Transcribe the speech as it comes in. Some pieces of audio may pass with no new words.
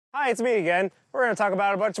Hi, it's me again. We're going to talk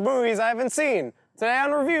about a bunch of movies I haven't seen today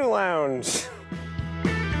on Review Lounge.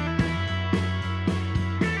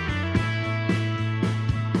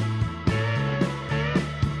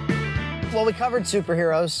 Well, we covered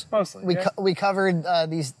superheroes. Mostly, We covered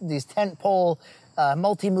these tentpole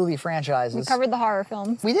multi-movie franchises. We covered the horror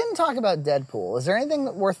films. We didn't talk about Deadpool. Is there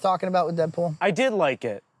anything worth talking about with Deadpool? I did like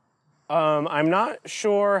it. I'm not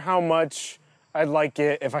sure how much I'd like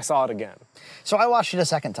it if I saw it again. So I watched it a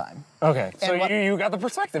second time. Okay, so And you got the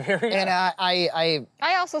perspective here. And I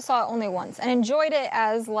I also saw it only once and enjoyed it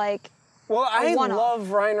as like Well, I one-off.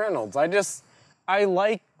 love Ryan Reynolds. I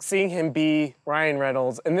like seeing him be Ryan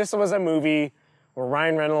Reynolds, and this was a movie where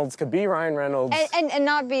Ryan Reynolds could be Ryan Reynolds. and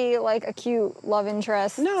not be like a cute love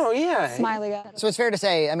interest. No, yeah. Smiley guy. So it's fair to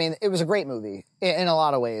say, I mean, it was a great movie in a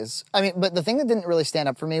lot of ways. I mean, but the thing that didn't really stand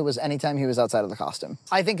up for me was anytime he was outside of the costume.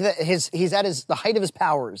 I think that he's at the height of his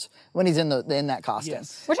powers when he's in that costume.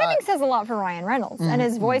 Yes. Which I think says a lot for Ryan Reynolds and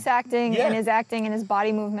his voice acting Yeah. and his acting and his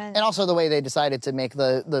body movement. And also the way they decided to make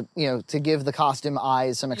to give the costume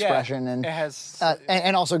eyes some expression and it has.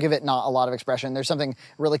 and also give it not a lot of expression. There's something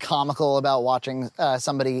really comical about watching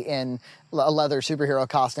somebody in a leather superhero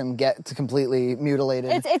costume get completely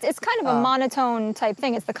mutilated. It's kind of a monotone type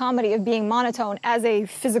thing. It's the comedy of being monotone as a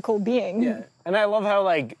physical being. Yeah. And I love how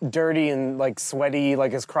like dirty and like sweaty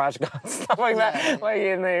like his crotch got stuff like that. Like,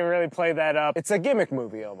 and they really played that up. It's a gimmick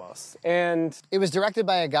movie almost. And It was directed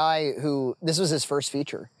by a guy who this was his first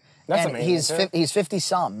feature. That's and amazing, too. He's 50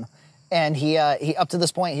 some, and he up to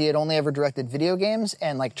this point he had only ever directed video games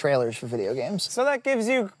and like trailers for video games. so that gives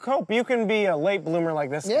you hope. You can be a late bloomer like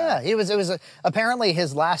this Yeah, guy. it was apparently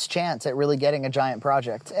his last chance at really getting a giant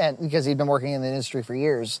project, and because he'd been working in the industry for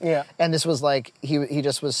years. Yeah. And this was like he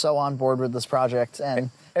just was so on board with this project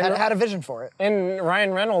and had a vision for it. And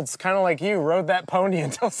Ryan Reynolds, kind of like you, rode that pony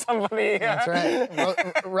until somebody... That's right.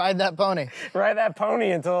 Ride that pony. Ride that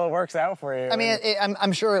pony until it works out for you. I mean,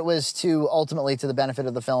 I'm sure it was ultimately to the benefit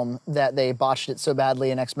of the film that they botched it so badly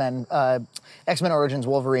in X-Men Origins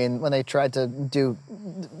Wolverine when they tried to do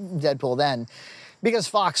Deadpool then, because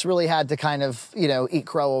Fox really had to kind of eat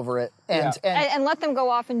crow over it and And let them go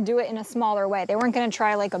off and do it in a smaller way. They weren't going to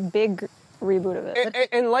try like a big reboot of it.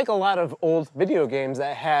 And like a lot of old video games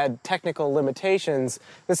that had technical limitations,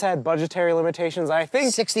 this had budgetary limitations. I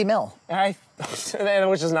think 60 mil.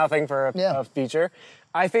 which is nothing for a feature.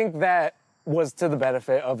 I think that was to the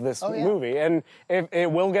benefit of this movie, and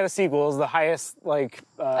it will get a sequel. It's the highest I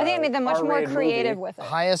think it made them much more R-rated creative movie. with it.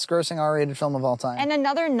 Highest grossing R-rated film of all time. And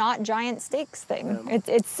another not giant stakes thing.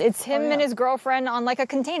 It's him and his girlfriend on like a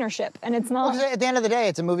container ship, and it's not. Well, at the end of the day,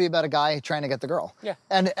 it's a movie about a guy trying to get the girl. Yeah.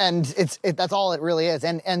 And that's all it really is.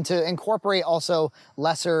 And to incorporate also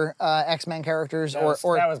lesser X-Men characters That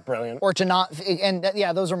was brilliant. Or to not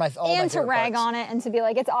those are my all my And to favorite rag parts. on it and to be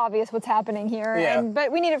like, it's obvious what's happening here. Yeah.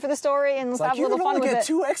 But we need it for the story, and let's Like, have a you little could fun only with get it.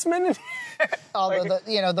 2 X-Men in here. Although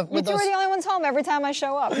You with two are the only ones home every time I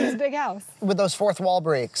show up in this big house. with those fourth wall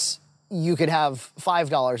breaks, you could have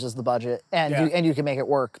 $5 as the budget, and you can make it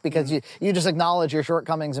work because you just acknowledge your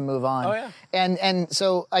shortcomings and move on. Oh, yeah. And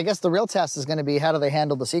so I guess the real test is going to be how do they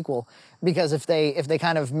handle the sequel, because if they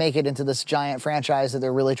kind of make it into this giant franchise that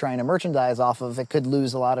they're really trying to merchandise off of, it could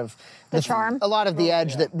lose a lot of The charm? a lot of the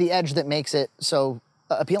edge that makes it so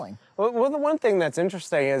appealing. Well, the one thing that's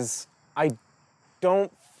interesting is I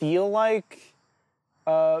don't feel like.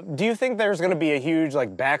 Do you think there's going to be a huge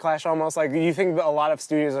backlash almost? Like, do you think that a lot of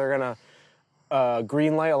studios are going to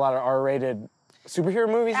greenlight a lot of R-rated superhero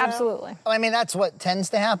movies now? Absolutely. I mean, that's what tends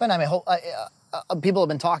to happen. I mean, people have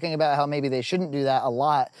been talking about how maybe they shouldn't do that a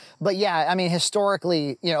lot. But yeah, I mean,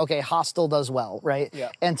 historically, Hostel does well, right? Yeah.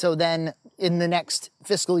 And so then in the next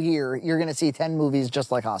fiscal year, you're going to see 10 movies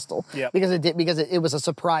just like Hostel. Yeah. Because it was a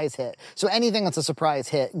surprise hit. So anything that's a surprise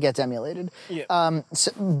hit gets emulated. Yeah.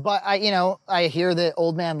 But I hear that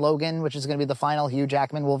Old Man Logan, which is going to be the final Hugh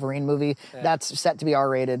Jackman Wolverine movie, that's set to be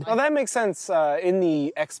R-rated. Well, that makes sense in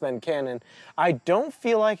the X-Men canon. I don't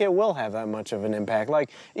feel like it will have that much of an impact. Like,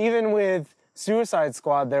 even with Suicide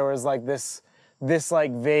Squad, there was this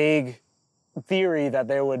vague theory that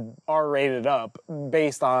they would R-rate it up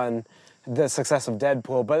based on the success of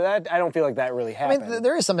Deadpool, but I don't feel like that really happened. I mean,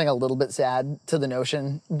 there is something a little bit sad to the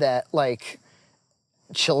notion that,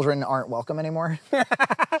 children aren't welcome anymore. Except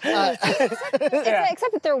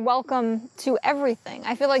that they're welcome to everything.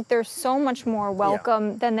 I feel like they're so much more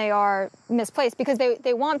welcome than they are misplaced, because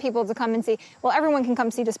they want people to come and see, well, everyone can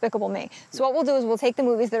come see Despicable Me. So what we'll do is we'll take the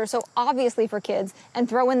movies that are so obviously for kids and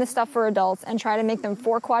throw in the stuff for adults and try to make them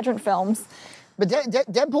 4-quadrant films But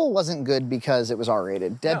Deadpool wasn't good because it was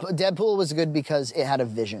R-rated. Deadpool was good because it had a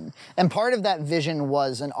vision. And part of that vision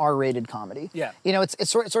was an R-rated comedy. Yeah. You know, it's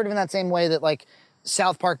sort of in that same way that, like,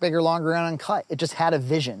 South Park, Bigger, Longer, and Uncut, it just had a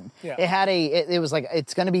vision. Yeah. It was like,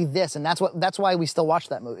 it's going to be this, and that's why we still watch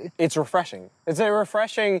that movie. It's refreshing. It's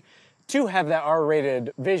refreshing to have that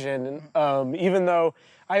R-rated vision, even though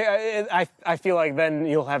I feel like then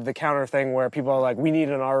you'll have the counter thing where people are like, we need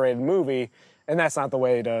an R-rated movie, and that's not the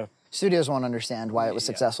way to... Studios won't understand why it was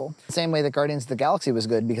successful. Same way that Guardians of the Galaxy was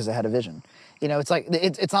good because it had a vision. You know, it's like,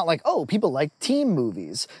 it's not like, oh, people like team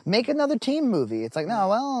movies. Make another team movie. It's like,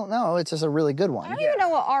 no, it's just a really good one. I don't even know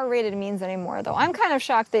what R-rated means anymore, though. I'm kind of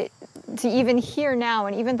shocked that to even hear now,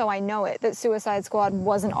 and even though I know it, that Suicide Squad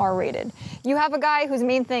wasn't R-rated. You have a guy whose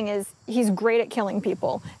main thing is he's great at killing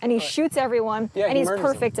people, and he shoots everyone, and he's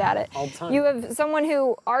perfect at it. All the time. You have someone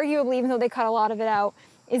who, arguably, even though they cut a lot of it out,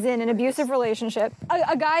 is in an abusive relationship.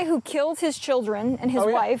 A guy who killed his children and his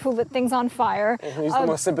wife, who lit things on fire. And he's the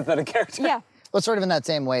most sympathetic character. Yeah. Well, it's sort of in that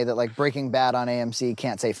same way that, like, Breaking Bad on AMC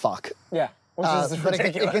can't say fuck. Yeah. Which is But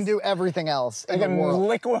ridiculous. it can do everything else in It the can world.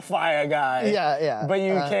 liquefy a guy. Yeah. But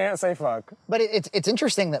you can't say fuck. But it's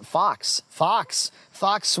interesting that Fox,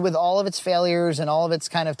 with all of its failures and all of its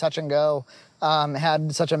kind of touch and go,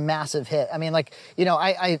 had such a massive hit. I mean, like, you know,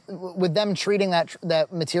 I with them treating that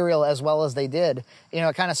material as well as they did, you know,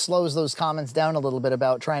 it kind of slows those comments down a little bit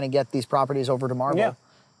about trying to get these properties over to Marvel. Yeah.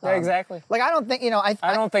 Yeah, exactly. Like, I don't think, you know, I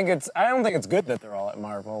don't think it's good that they're all at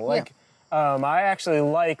Marvel. Like, I actually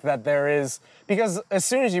like that there is, because as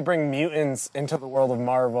soon as you bring mutants into the world of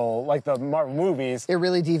Marvel, like the Marvel movies, it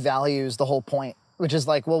really devalues the whole point, which is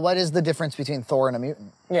like, well, what is the difference between Thor and a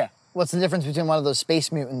mutant? yeah. What's the difference between one of those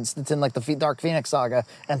space mutants that's in like the Dark Phoenix saga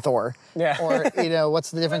and Thor? Yeah. Or, you know,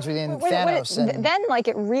 what's the difference between Thanos and... Then, like,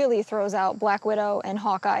 it really throws out Black Widow and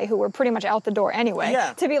Hawkeye, who were pretty much out the door anyway.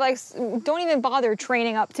 Yeah. To be like, don't even bother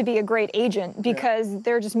training up to be a great agent because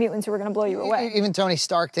they're just mutants who are going to blow you away. Even Tony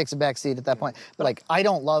Stark takes a backseat at that point. But, like, I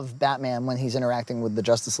don't love Batman when he's interacting with the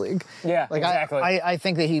Justice League. Yeah, like, exactly. I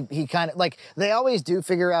think that he kind of, like, they always do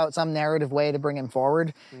figure out some narrative way to bring him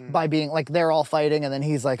forward by being, like, they're all fighting and then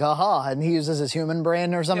he's like, aha, and he uses his human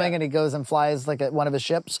brain or something and he goes and flies, like, at one of his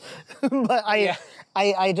ships. But I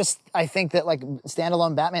think that, like,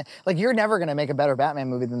 standalone Batman, like, you're never going to make a better Batman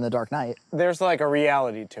movie than The Dark Knight. There's like a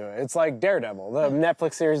reality to it. It's like Daredevil, the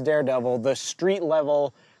Netflix series Daredevil. The street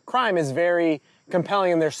level crime is very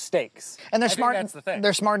compelling and there's stakes. And they're I think smart. that's the thing.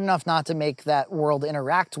 They're smart enough not to make that world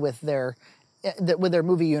interact with their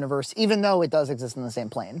movie universe, even though it does exist in the same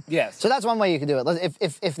plane. Yes. So that's one way you could do it.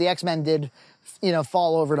 If the X-Men did, you know,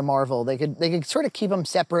 fall over to Marvel, they could sort of keep them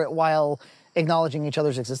separate while acknowledging each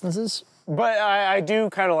other's existences. But I do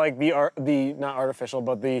kind of like the not artificial,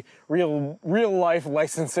 but the real life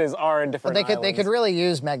licenses are in different. But they could really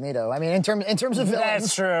use Magneto. I mean, in terms of villains.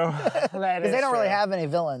 That's true. That is They don't really true. have any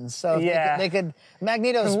villains, so Yeah. they could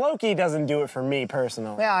Magneto's. Because Loki doesn't do it for me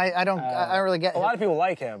personally. Yeah, I don't really get A lot of people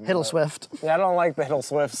like him. Hiddle but- Swift. Yeah, I don't like the Hiddle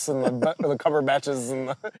Swifts and the Cumberbatches and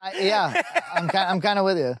the. I'm kind of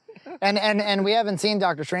with you. And we haven't seen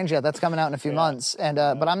Doctor Strange yet. That's coming out in a few months. And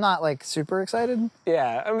but I'm not like super excited.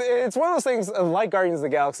 Yeah, I mean, it's one of those things. Like Guardians of the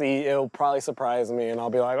Galaxy, it'll probably surprise me, and I'll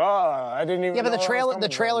be like, oh, I didn't even. Yeah, but know where I was the coming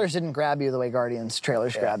trailers didn't grab you the way Guardians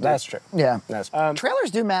trailers grabbed you. That's true. Yeah. That's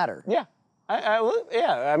Trailers do matter. yeah.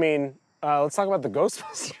 I mean, let's talk about the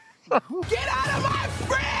Ghostbusters. Get out of my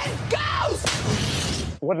friend,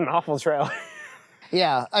 Ghost! What an awful trailer.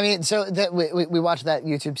 Yeah, I mean, so we watched that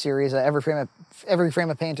YouTube series, Every Frame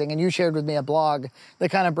of Painting, and you shared with me a blog that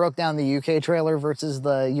kind of broke down the UK trailer versus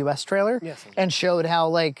the US trailer, Yes. and showed how,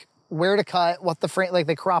 like, where to cut, what the frame, like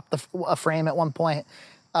they cropped a frame at one point,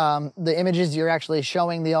 the images you're actually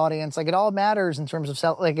showing the audience, like, it all matters in terms of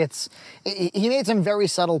he made some very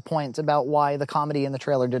subtle points about why the comedy in the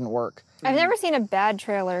trailer didn't work. I've never seen a bad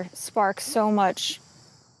trailer spark so much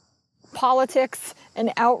politics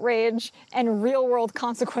and outrage and real-world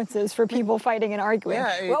consequences for people fighting and arguing.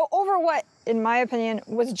 Well, over what, in my opinion,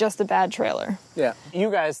 was just a bad trailer. Yeah.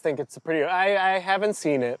 You guys think it's a pretty. I haven't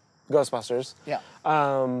seen it, Ghostbusters. Yeah.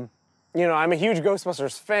 You know, I'm a huge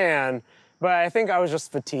Ghostbusters fan, but I think I was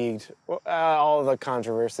just fatigued, all of the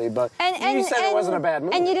controversy. But you said it wasn't a bad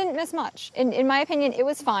movie. And you didn't miss much. In my opinion, it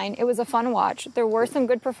was fine. It was a fun watch. There were some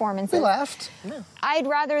good performances. We laughed. I'd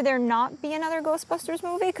rather there not be another Ghostbusters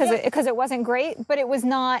movie because it wasn't great, but it was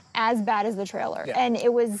not as bad as the trailer. Yeah.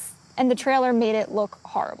 And the trailer made it look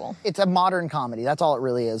horrible. It's a modern comedy. That's all it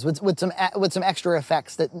really is, with some extra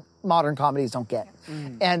effects that modern comedies don't get.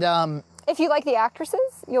 And If you like the actresses,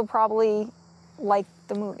 you'll probably like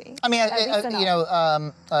the movie. I mean, At least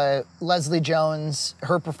enough. Leslie Jones,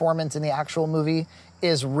 her performance in the actual movie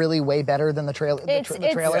is really way better than the trailer.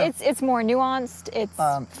 It's more nuanced. It's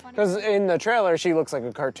because in the trailer she looks like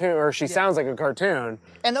a cartoon, or she sounds like a cartoon.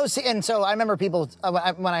 And so I remember people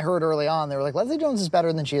when I heard early on, they were like, Leslie Jones is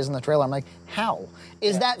better than she is in the trailer. I'm like, how?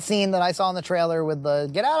 Is that scene that I saw in the trailer with the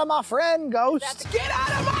 "Get out of my friend, Ghost"? Get out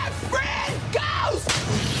of my friend, Ghost!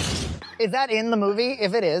 Is that in the movie?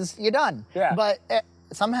 If it is, you're done. Yeah. But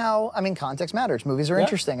somehow, I mean, context matters. Movies are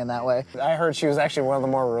interesting in that way. I heard she was actually one of the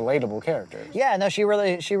more relatable characters. Yeah, no,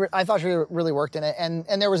 I thought she really worked in it, and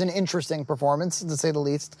there was an interesting performance, to say the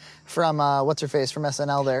least, from what's her face from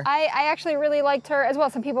SNL there. I actually really liked her as well.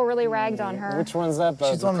 Some people really ragged on her. Which one's that?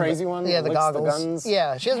 The crazy one? Yeah, the licks goggles. The guns?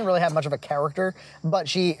 Yeah, she doesn't really have much of a character, but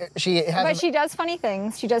she has But she does funny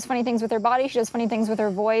things. She does funny things with her body. She does funny things with her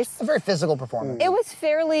voice. a very physical performance. It was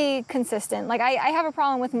fairly consistent. Like I have a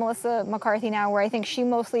problem with Melissa McCarthy now, where I think she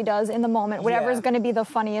mostly does in the moment whatever is going to be the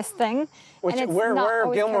funniest thing. Which and it's we're not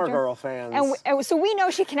always Gilmore character. Girl fans. And so we know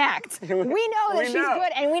she can act. We know that she's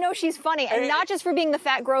good, and we know she's funny, and not just for being the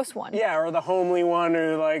fat, gross one. Yeah, or the homely one,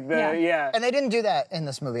 or like the yeah. And they didn't do that in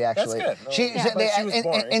this movie, actually. That's good. She was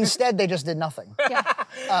boring. instead, they just did nothing.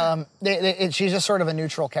 Yeah. She's just sort of a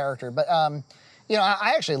neutral character. But, you know,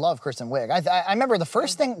 I actually love Kristen Wiig. I remember the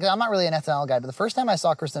first thing, 'cause I'm not really an SNL guy, but the first time I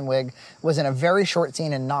saw Kristen Wiig was in a very short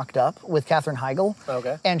scene in Knocked Up with Katherine Heigl.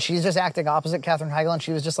 Okay. And she's just acting opposite Katherine Heigl, and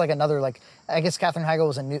she was just like another, like, I guess Katherine Heigl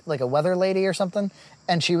was a weather lady or something,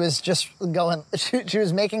 and she was just going, she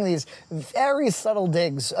was making these very subtle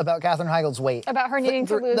digs about Katherine Heigl's weight. About her needing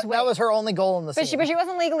to lose weight. That was her only goal in the scene. But she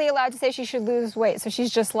wasn't legally allowed to say she should lose weight, so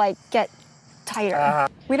she's just like, get tighter.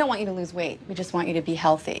 We don't want you to lose weight. We just want you to be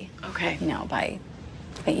healthy. Okay. You know, by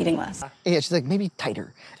eating less. Yeah, she's like, maybe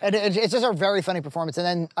tighter. And it's just a very funny performance. And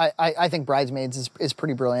then I think Bridesmaids is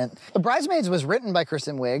pretty brilliant. Bridesmaids was written by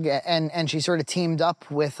Kristen Wiig, and she sort of teamed up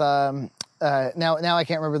with, now I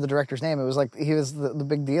can't remember the director's name. It was like, he was the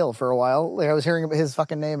big deal for a while. Like I was hearing his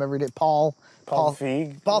fucking name every day. Paul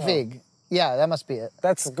Feig? Paul Feig. Yeah, that must be it.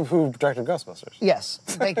 That's who directed Ghostbusters. Yes,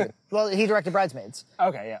 thank you. Well, he directed Bridesmaids.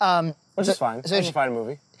 Okay, yeah. Which is fine. so It's she- a fine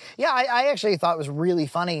movie. Yeah, I actually thought it was really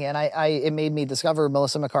funny, and it made me discover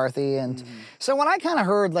Melissa McCarthy. And so when I kind of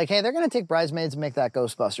heard, like, hey, they're going to take Bridesmaids and make that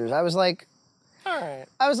Ghostbusters, I was like, All right.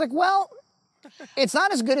 well, it's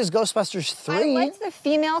not as good as Ghostbusters 3. I liked the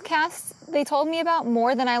female cast they told me about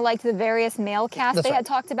more than I liked the various male casts That's they right. had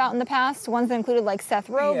talked about in the past. Ones that included like Seth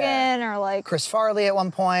Rogen or like Chris Farley at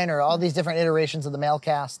one point, or all these different iterations of the male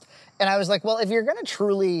cast. And I was like, well, if you're going to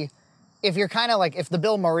truly, if you're kind of like, if the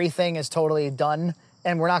Bill Murray thing is totally done,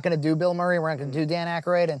 and we're not going to do Bill Murray, we're not going to do Dan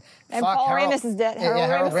Aykroyd, and fuck, Paul Ramis is dead.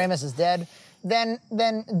 Harold Ramis is dead. Then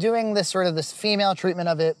doing this sort of this female treatment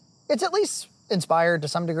of it, it's at least inspired to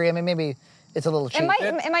some degree. I mean, maybe it's a little cheap.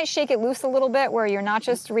 it might shake it loose a little bit, where you're not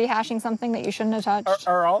just rehashing something that you shouldn't have touched.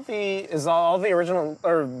 Are all the original,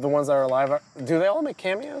 or the ones that are alive, do they all make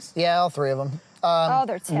cameos? Yeah, all three of them. Oh,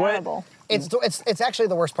 they're terrible. It's actually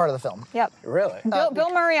the worst part of the film. Yep. Really?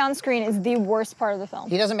 Bill Murray on screen is the worst part of the film.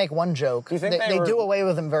 He doesn't make one joke. Do you think they do away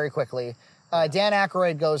with him very quickly. Dan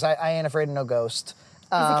Aykroyd goes, I ain't afraid of no ghost.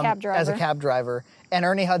 As a cab driver. As a cab driver. And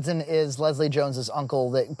Ernie Hudson is Leslie Jones's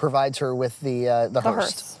uncle that provides her with the hearse.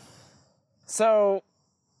 Hearse. So,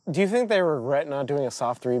 do you think they regret not doing a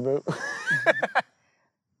soft reboot?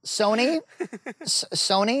 Sony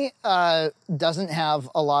doesn't have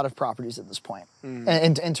a lot of properties at this point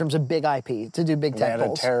in terms of big IP to do big They had a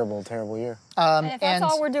tentpoles. terrible, terrible year. And if that's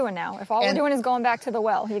all we're doing now, if all we're doing is going back to the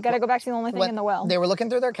well, you got to go back to the only thing in the well. They were looking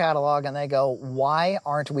through their catalog and they go, why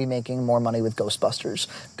aren't we making more money with Ghostbusters?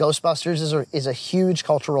 Ghostbusters is a huge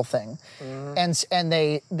cultural thing. And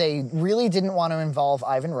they really didn't want to involve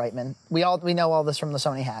Ivan Reitman. We know all this from the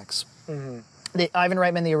Sony hacks. Ivan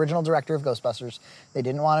Reitman, the original director of Ghostbusters, they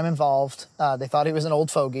didn't want him involved. They thought he was an old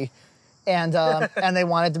fogey. And they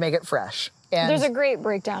wanted to make it fresh. And There's a great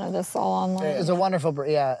breakdown of this all online. it's a wonderful,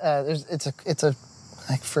 it's a,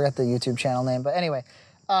 I forget the YouTube channel name, but anyway,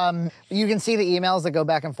 you can see the emails that go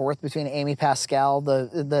back and forth between Amy Pascal,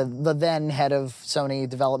 the then head of Sony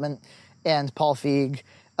development, and Paul Feig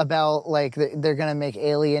about like they're gonna make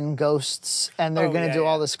alien ghosts and they're gonna do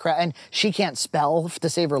all this crap, and she can't spell to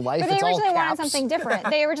save her life. But they It's all originally wanted caps. something different.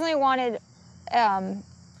 They originally wanted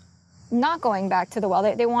not going back to the well.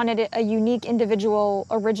 They wanted a unique, individual,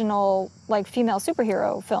 original, like female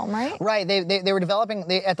superhero film, right? Right. They were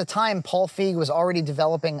developing. At the time, Paul Feig was already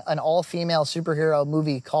developing an all-female superhero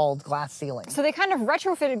movie called Glass Ceiling. So they kind of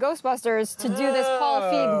retrofitted Ghostbusters to do this Paul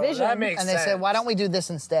Feig vision. That makes And they said, why don't we do this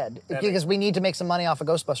instead? Because we need to make some money off of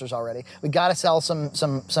Ghostbusters already. We got to sell some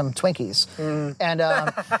Twinkies. And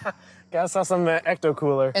Gotta sell some Ecto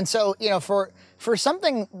Cooler. And so, you know, for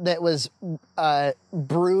something that was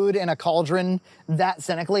brewed in a cauldron that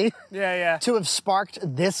cynically, Yeah. to have sparked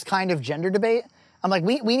this kind of gender debate, I'm like,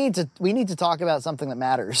 we need to talk about something that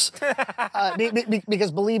matters.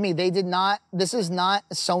 Because believe me, they did not. This is not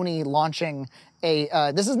Sony launching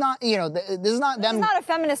a. This is not, you know, this is not them. It's not a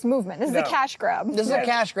feminist movement. This is a cash grab. This is a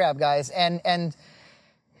cash grab, guys, and.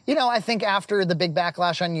 You know, I think after the big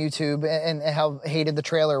backlash on YouTube and how hated the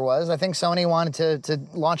trailer was, I think Sony wanted to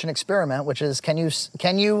launch an experiment, which is can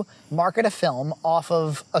you market a film off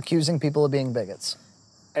of accusing people of being bigots?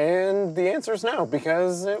 And the answer is no,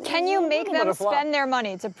 because can you make them spend their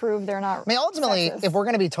money to prove they're not? I mean, ultimately, sexist? If we're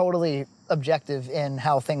going to be totally objective in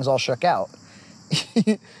how things all shook out,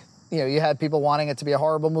 you know, you had people wanting it to be a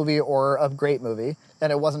horrible movie or a great movie,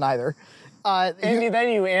 and it wasn't either. And then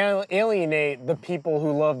you alienate the people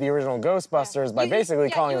who love the original Ghostbusters by basically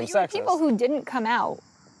calling them sexist. People who didn't come out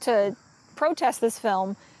to protest this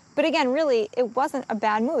film, but again, really, it wasn't a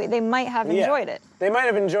bad movie. They might have enjoyed it. They might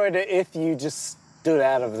have enjoyed it if you just stood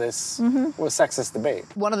out of this sexist debate.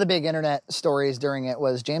 One of the big internet stories during it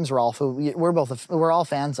was James Rolfe, who we're all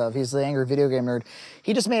fans of. He's the angry video game nerd.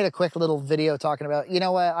 He just made a quick little video talking about, you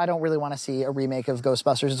know what, I don't really want to see a remake of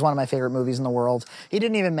Ghostbusters. It's one of my favorite movies in the world. He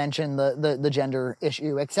didn't even mention the gender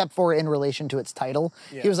issue, except for in relation to its title.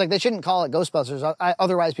 Yeah. He was like, they shouldn't call it Ghostbusters.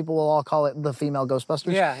 Otherwise, people will all call it the female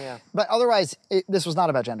Ghostbusters. Yeah. But otherwise, this was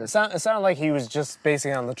not about gender. It sounded like he was just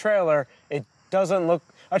basing it on the trailer. It doesn't look...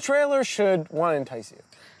 A trailer should, one, entice you.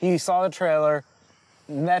 He saw the trailer,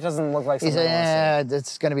 and that doesn't look like something he said,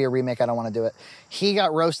 it's going to be a remake, I don't want to do it. He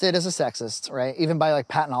got roasted as a sexist, right? Even by like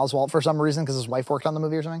Patton Oswalt for some reason, because his wife worked on the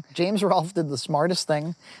movie or something. James Rolfe did the smartest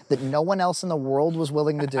thing that no one else in the world was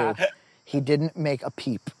willing to do. He didn't make a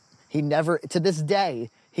peep. He never, to this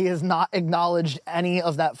day, he has not acknowledged any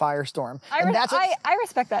of that firestorm. I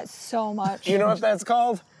respect that so much. You know what that's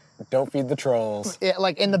called? Don't feed the trolls. Yeah,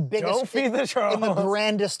 like in the biggest, don't feed the trolls. In the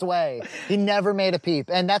grandest way. He never made a peep,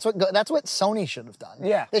 and that's what Sony should have done.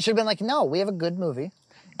 Yeah, they should have been like, no, we have a good movie,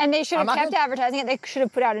 and they should have kept advertising it. They should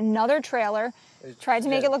have put out another trailer, tried to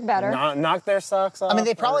make it look better. Knock their socks off. I mean,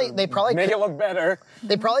 they probably make it look better.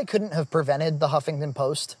 They probably couldn't have prevented the Huffington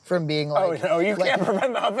Post from being like, oh no, you can't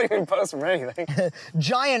prevent the Huffington Post from anything.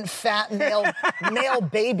 Giant fat male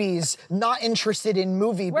babies not interested in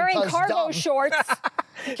movie wearing because cargo dumb. shorts.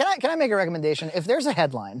 Can I make a recommendation? If there's a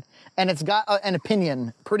headline and it's got an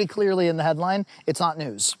opinion pretty clearly in the headline, it's not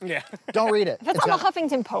news. Yeah. Don't read it. If it's on the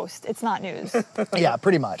Huffington Post, it's not news. Yeah,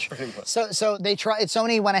 pretty much. So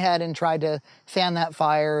Sony went ahead and tried to fan that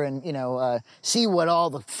fire and, you know, see what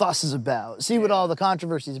all the fuss is about, see what all the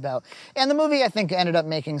controversy is about. And the movie, I think, ended up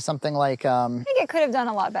making something like... I think it could have done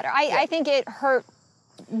a lot better. I think it hurt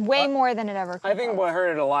way more than it ever could. I think what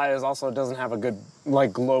hurt it a lot is also it doesn't have a good,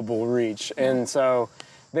 like, global reach. And so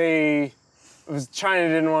China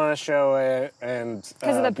didn't want to show it, and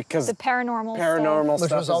because the paranormal stuff,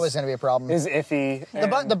 which was always going to be a problem, is iffy.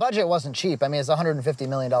 The budget wasn't cheap. I mean, it's a $150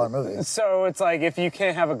 million movie. So it's like if you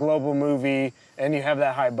can't have a global movie and you have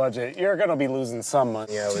that high budget, you're going to be losing some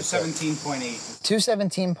money. Yeah, 217.8.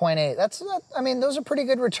 217.8. I mean, those are pretty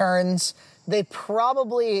good returns. They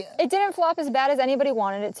probably... It didn't flop as bad as anybody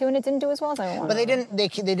wanted it to, and it didn't do as well as I wanted. But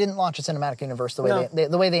they didn't launch a cinematic universe the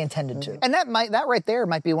way they intended to. And that right there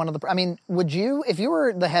might be one of the... I mean, would you, if you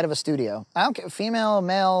were the head of a studio, I don't care, female,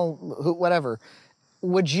 male, whatever,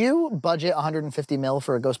 would you budget $150 million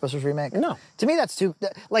for a Ghostbusters remake? No. To me, that's too...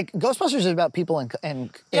 Like, Ghostbusters is about people in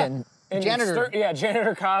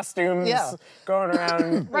janitor costumes, going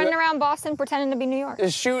around, running around Boston, pretending to be New York,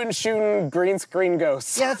 shooting green screen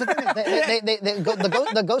ghosts. Yeah, that's the thing.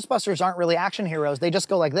 The Ghostbusters aren't really action heroes. They just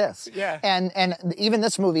go like this. Yeah. And even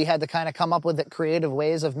this movie had to kind of come up with creative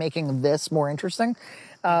ways of making this more interesting.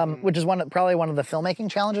 Which is probably one of the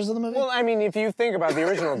filmmaking challenges of the movie. Well, I mean, if you think about the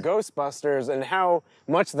original Ghostbusters and how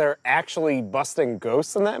much they're actually busting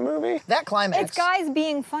ghosts in that movie. That climax. It's guys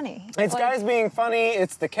being funny. It's guys being funny.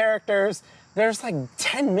 It's the characters. There's like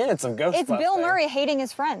 10 minutes of Ghostbusters. It's Bill Murray hating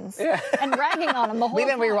his friends and ragging on him the whole time.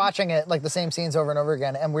 We've been rewatching it, like the same scenes over and over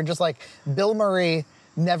again, and we're just like, Bill Murray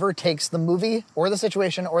never takes the movie or the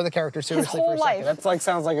situation or the character seriously his whole for a second. life. That's like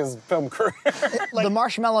sounds like his film career. The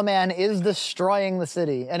Marshmallow Man is destroying the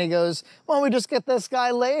city, and he goes, "Why don't we just get this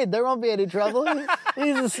guy laid? There won't be any trouble.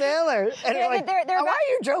 He's a sailor." And you're like, why are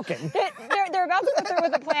you joking? They're about to go through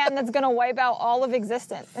with a plan that's going to wipe out all of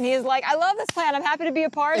existence, and he's like, "I love this plan. I'm happy to be a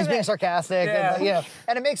part of it." He's being sarcastic,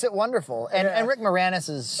 and it makes it wonderful. And Rick Moranis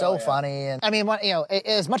is so funny. And I mean,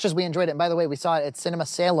 as much as we enjoyed it, and by the way, we saw it at Cinema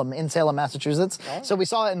Salem in Salem, Massachusetts. Oh. So we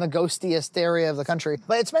saw it in the ghostiest area of the country.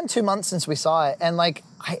 But it's been 2 months since we saw it, and like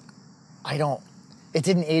I don't. It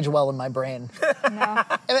didn't age well in my brain. No.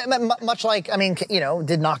 Much like, I mean, you know,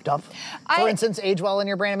 did Knocked Up, for instance, age well in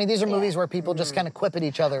your brain? I mean, these are movies where people just kind of quip at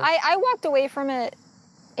each other. I walked away from it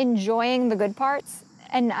enjoying the good parts,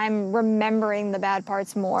 and I'm remembering the bad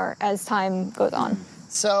parts more as time goes on.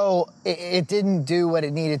 So it didn't do what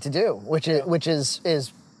it needed to do, which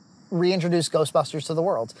is reintroduce Ghostbusters to the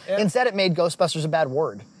world. Yeah. Instead, it made Ghostbusters a bad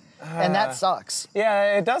word, and that sucks.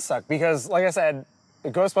 Yeah, it does suck because, like I said,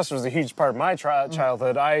 Ghostbusters was a huge part of my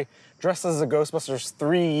childhood. I dressed as a Ghostbusters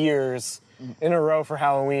 3 years in a row for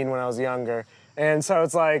Halloween when I was younger, and so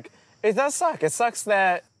it's like it does suck. It sucks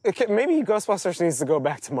that maybe Ghostbusters needs to go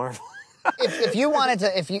back to Marvel. if you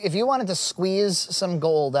wanted to squeeze some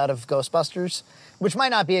gold out of Ghostbusters, which might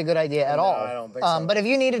not be a good idea at all. I don't think so. But if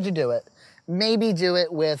you needed to do it, maybe do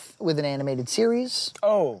it with an animated series.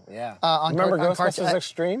 Oh yeah. on Remember Ghostbusters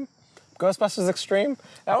Extreme? Ghostbusters Extreme?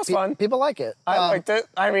 That was fun. People like it. I liked it.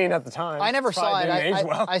 I mean, at the time. I never saw it. Didn't age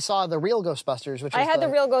well. I saw the real Ghostbusters, which I had the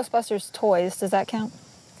real Ghostbusters toys. Does that count?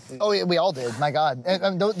 Oh, yeah, we all did. My God,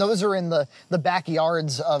 and those are in the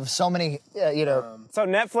backyards of so many. So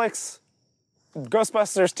Netflix,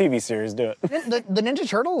 Ghostbusters TV series, do it. The Ninja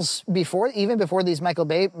Turtles, even before these Michael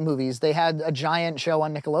Bay movies, they had a giant show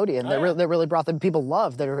on Nickelodeon that really brought them. People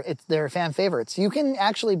love. They're fan favorites. You can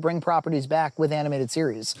actually bring properties back with animated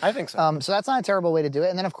series. I think so. So that's not a terrible way to do it.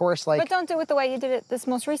 And then, of course, But don't do it the way you did it this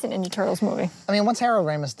most recent Ninja Turtles movie. I mean, once Harold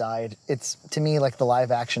Ramis died, it's, to me, like the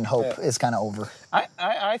live action hope is kind of over.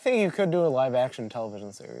 I think you could do a live action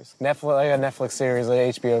television series. Like a Netflix series, like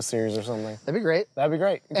an HBO series or something. That'd be great. That'd be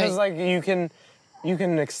great. Because like you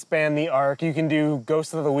can expand the arc. You can do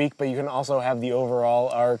Ghost of the Week, but you can also have the overall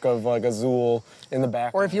arc of like Azul in the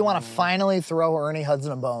background. Or if you want to finally throw Ernie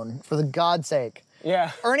Hudson a bone, for the God's sake.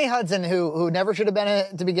 Yeah. Ernie Hudson, who never should have been in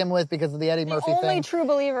it to begin with because of the Eddie Murphy Only thing. true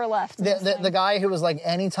believer left. The guy who was like,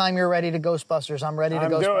 anytime you're ready to Ghostbusters, I'm ready to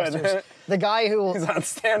Ghostbusters. doing it. The guy who He's on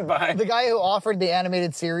standby. The guy who offered the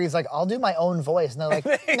animated series, like, I'll do my own voice. And they're like,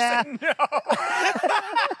 nah.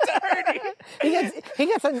 He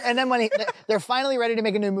gets, and then when they're finally ready to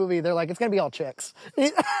make a new movie, they're like, it's gonna be all chicks.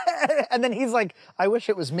 And then he's like, I wish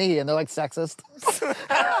it was me. And they're like, sexist.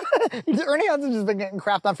 Ernie Hudson's just been getting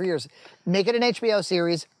crapped on for years. Make it an HBO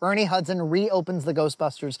series. Ernie Hudson reopens the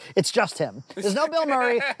Ghostbusters. It's just him. There's no Bill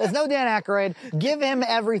Murray. There's no Dan Aykroyd. Give him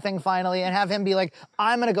everything finally and have him be like,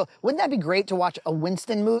 I'm gonna go. Wouldn't that be great to watch a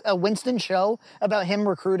Winston show about him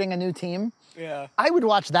recruiting a new team? Yeah. I would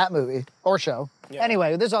watch that movie or show. Yeah.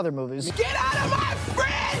 Anyway, there's other movies. Get out of my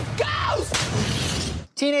friend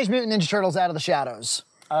Ghost! Teenage Mutant Ninja Turtles Out of the Shadows.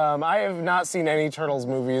 I have not seen any Turtles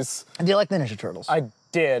movies. Do you like the Ninja Turtles? I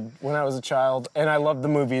did when I was a child, and I loved the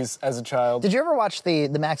movies as a child. Did you ever watch the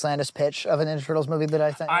Max Landis pitch of a Ninja Turtles movie that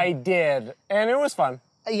I sent you? I did, and it was fun.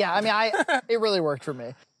 Yeah, I mean, it really worked for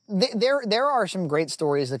me. There are some great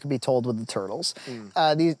stories that could be told with the Turtles.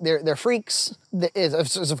 They're freaks.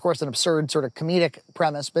 It's of course an absurd sort of comedic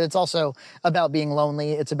premise, but it's also about being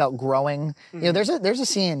lonely. It's about growing. You know, there's a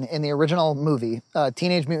scene in the original movie,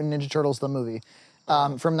 Teenage Mutant Ninja Turtles the movie,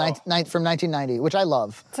 from 1990, which I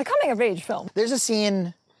love. It's a coming of age film. There's a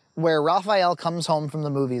scene where Raphael comes home from the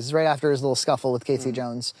movies right after his little scuffle with Casey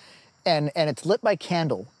Jones, and it's lit by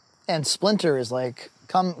candle, and Splinter is like,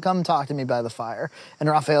 Come talk to me by the fire. And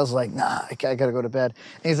Raphael's like, nah, I gotta go to bed.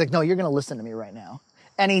 And he's like, no, you're gonna listen to me right now.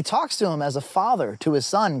 And he talks to him as a father to his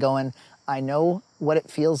son going, I know what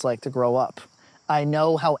it feels like to grow up. I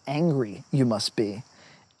know how angry you must be,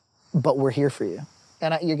 but we're here for you.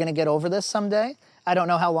 And you're gonna get over this someday. I don't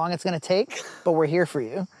know how long it's gonna take, but we're here for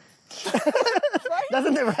you.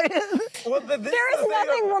 Doesn't it, right? Well, there is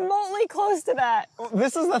nothing remotely close to that.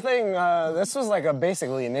 This is the thing. This was like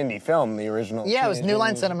basically an indie film, the original. Yeah, it was New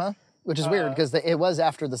Line Cinema, which is weird because it was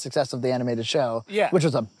after the success of the animated show, which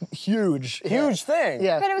was a huge thing.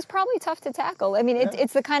 Yeah, but it was probably tough to tackle. I mean,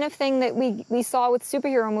 it's the kind of thing that we saw with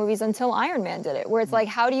superhero movies until Iron Man did it, where it's like,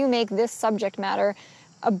 how do you make this subject matter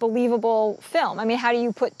a believable film? I mean, how do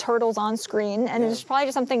you put turtles on screen? And it's probably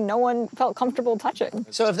just something no one felt comfortable touching.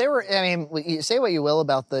 So if they were, I mean, you say what you will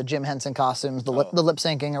about the Jim Henson costumes, the lip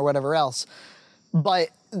syncing or whatever else, but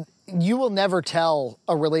you will never tell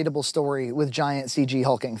a relatable story with giant CG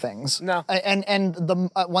hulking things. No. And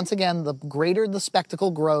once again, the greater the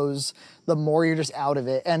spectacle grows, the more you're just out of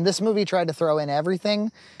it. And this movie tried to throw in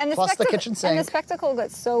everything, and plus the kitchen sink. And the spectacle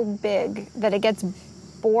gets so big that it gets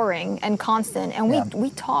boring and constant, and we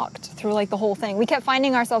talked through like the whole thing. We kept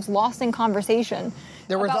finding ourselves lost in conversation.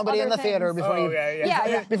 There was nobody in the theater before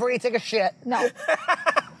before you take a shit. No.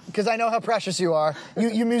 Because I know how precious you are,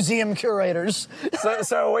 you museum curators.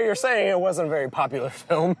 So what you're saying, it wasn't a very popular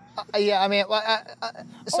film. Yeah, I mean,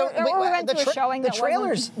 Or we went to a showing that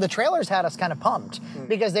the trailers had us kind of pumped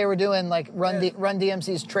because they were doing like Run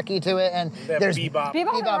DMC's Tricky to it, and there's Bebop.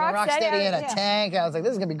 Bebop and and Rocksteady in a yeah. tank. I was like,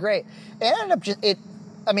 this is gonna be great. It ended up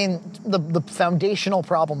I mean, the foundational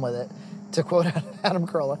problem with it, to quote Adam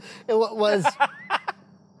Carolla,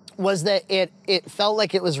 was that it felt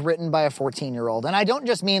like it was written by a 14-year-old. And I don't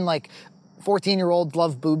just mean like 14-year-olds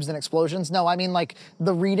love boobs and explosions. No, I mean like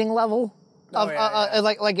the reading level of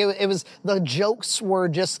like it was, the jokes were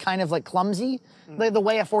just kind of like clumsy. Like the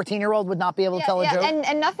way a 14-year-old would not be able to tell a joke.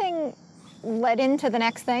 And nothing led into the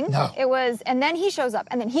next thing. No. It was, and then he shows up,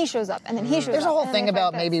 and then he shows up, and then he shows up. There's a whole and thing it's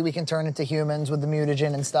about like maybe we can turn into humans with the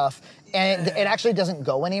mutagen and stuff, and it actually doesn't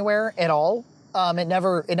go anywhere at all. It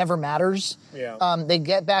never matters. Yeah. They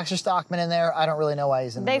get Baxter Stockman in there. I don't really know why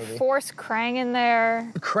he's in the They movie. force Krang in there.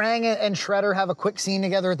 Krang and Shredder have a quick scene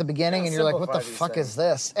together at the beginning, and you're like, "What the simplify fuck these is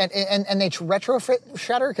this?" And they retrofit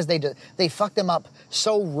Shredder because they fucked him up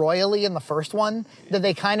so royally in the first one that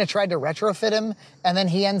they kind of tried to retrofit him, and then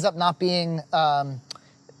he ends up not being,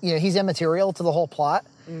 he's immaterial to the whole plot.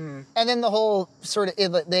 And then the whole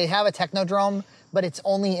they have a technodrome, but it's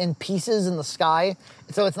only in pieces in the sky,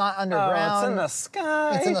 so it's not underground. Oh, it's in the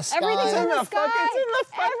sky. It's in the sky. Everything's in the sky. It's in the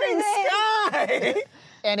fucking sky.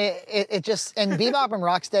 And it just, and Bebop and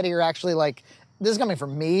Rocksteady are actually like, this is coming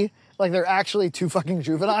from me, like they're actually too fucking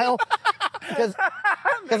juvenile. Because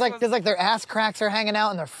their ass cracks are hanging out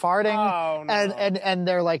and they're farting. Oh, no. and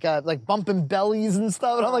they're like bumping bellies and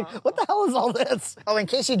stuff. And I'm like, what the hell is all this? Oh, and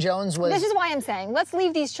Casey Jones was... This is why I'm saying, let's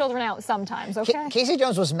leave these children out sometimes, okay? Casey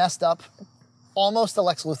Jones was messed up almost to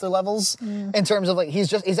Lex Luthor levels in terms of like,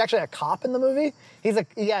 he's actually a cop in the movie. He's like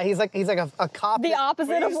a cop. The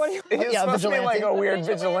opposite of what he He's supposed to be like a weird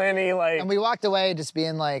vigilante, like... And we walked away just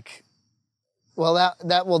being like, well,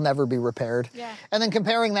 that will never be repaired. Yeah. And then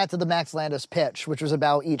comparing that to the Max Landis pitch, which was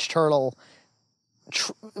about each turtle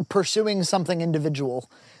pursuing something individual.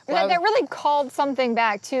 That really called something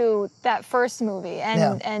back to that first movie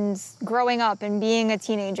and growing up and being a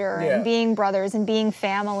teenager and being brothers and being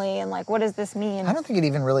family and like, what does this mean? I don't think it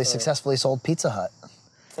even really successfully sold Pizza Hut.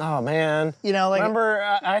 Oh, man. You know, like... Remember,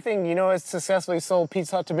 I think, you know what successfully sold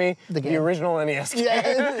Pizza Hut to me? The original NES game.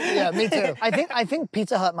 Yeah, me too. I think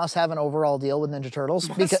Pizza Hut must have an overall deal with Ninja Turtles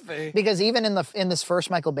because even in this first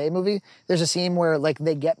Michael Bay movie, there's a scene where like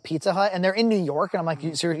they get Pizza Hut and they're in New York, and I'm like,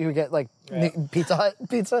 you get like Pizza Hut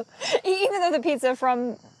pizza? Even though the pizza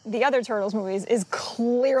from the other Turtles movies is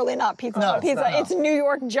clearly not Pizza Hut pizza. No. It's New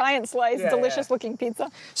York giant slice, delicious looking pizza.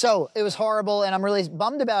 So it was horrible, and I'm really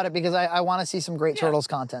bummed about it because I want to see some great Turtles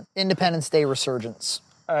content. Independence Day resurgence.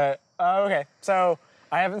 Okay, so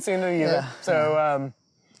I haven't seen it either. So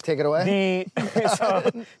take it away.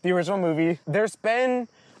 The original movie, there's been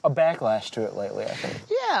a backlash to it lately, I think.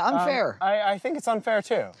 Yeah, unfair. I think it's unfair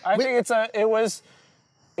too. I think it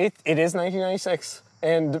is 1996.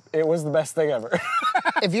 And it was the best thing ever.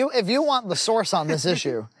 If you want the source on this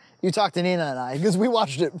issue, you talk to Nina and I, because we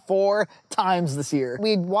watched it 4 times this year.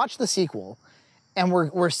 We watched the sequel, and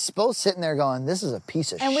we're both sitting there going, "This is a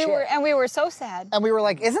piece of shit." And we were so sad. And we were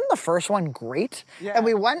like, "Isn't the first one great?" Yeah. And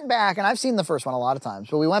we went back, and I've seen the first one a lot of times,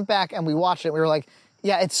 but we went back and we watched it. And we were like,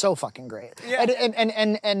 "Yeah, it's so fucking great." Yeah.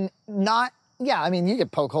 And not. Yeah, I mean, you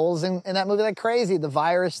could poke holes in that movie like crazy. The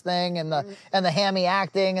virus thing and the hammy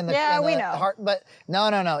acting and the we know. heart, but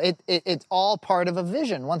no. It's all part of a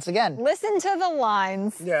vision. Once again, Listen to the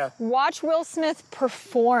lines. Yeah. Watch Will Smith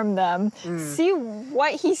perform them. See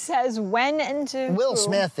what he says when and to Will who.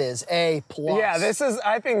 Smith is A+. Yeah,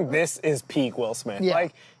 I think this is peak Will Smith. Yeah.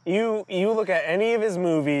 Like, you look at any of his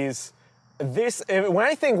movies, when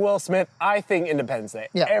I think Will Smith, I think Independence Day.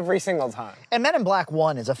 Yeah. Every single time. And Men in Black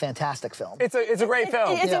 1 is a fantastic film. It's a great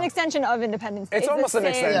film. It's an extension of Independence Day. It's almost an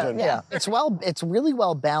the same- extension. Yeah. It's really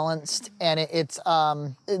well balanced, and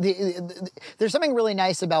there's something really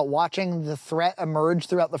nice about watching the threat emerge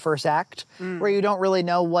throughout the first act, where you don't really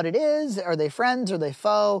know what it is. Are they friends? Are they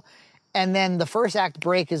foe? And then the first act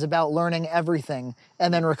break is about learning everything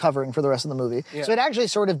and then recovering for the rest of the movie. Yeah. So it actually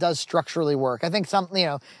sort of does structurally work. I think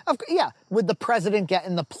with the president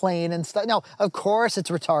getting the plane and stuff. No, of course it's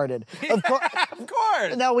retarded. Of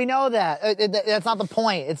course. No, we know that. That's not the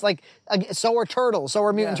point. It's like, so are turtles, so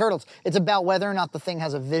are mutant turtles. It's about whether or not the thing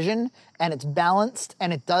has a vision, and it's balanced,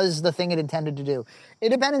 and it does the thing it intended to do.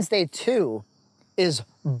 Independence Day 2 is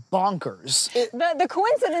bonkers. The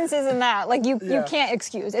coincidences in that, like you can't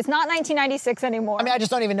excuse. It's not 1996 anymore. I mean, I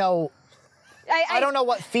just don't even know. I don't know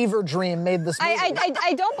what fever dream made this movie.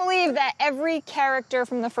 I don't believe that every character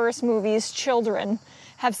from the first movie's children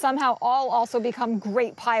have somehow all also become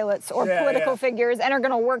great pilots or political figures and are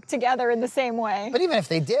going to work together in the same way. But even if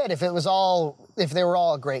they did, if they were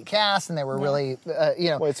all a great cast and they were really,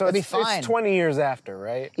 Wait, so it'd be fine. It's 20 years after,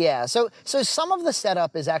 right? Yeah, so some of the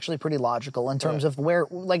setup is actually pretty logical in terms of where,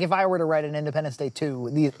 like if I were to write an Independence Day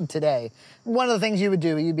 2 today, one of the things you would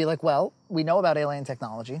do, you'd be like, well, we know about alien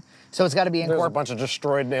technology, so it's got to be There's a bunch of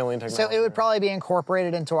destroyed alien technology. So it would probably be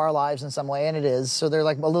incorporated into our lives in some way, and it is. So they're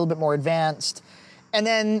like a little bit more advanced. And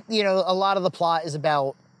then, a lot of the plot is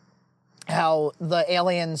about how the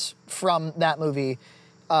aliens from that movie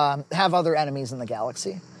have other enemies in the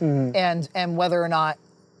galaxy, and whether or not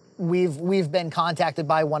we've been contacted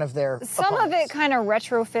by one of their Some opponents. of it kind of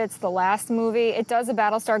retrofits the last movie. It does a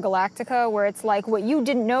Battlestar Galactica where it's like what you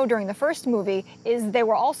didn't know during the first movie is they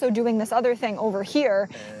were also doing this other thing over here,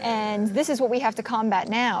 and this is what we have to combat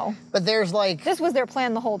now. But there's like This was their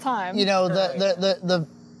plan the whole time.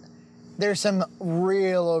 there's some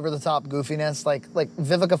real over the top goofiness. Like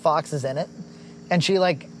Vivica Fox is in it, and she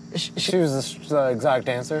like. She was the exotic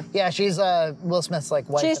dancer? Yeah, she's Will Smith's like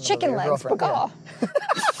wife. She's in the chicken movie, or legs. girlfriend. Bacaw. Yeah.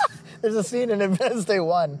 There's a scene in Independence Day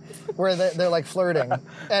 1 where they're like flirting,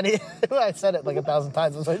 and I said it like 1,000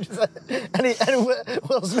 times. That's what she said. And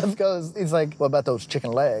Will Smith goes, he's like, "What about those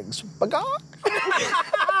chicken legs?" Bacaw.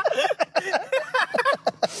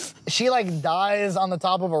 She like dies on the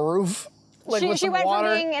top of a roof. Like, with She some went water.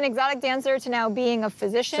 from being an exotic dancer to now being a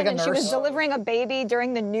physician, She's like a and she was nurse. delivering a baby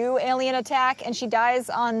during the new alien attack, and she dies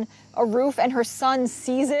on a roof, and her son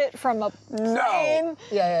sees it from a plane.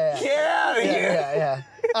 Yeah. Get out of here!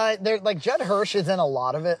 Yeah. Like Judd Hirsch is in a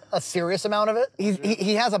lot of it, a serious amount of it.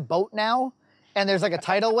 He has a boat now, and there's like a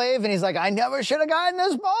tidal wave, and he's like, "I never should have gotten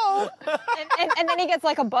this boat." And then he gets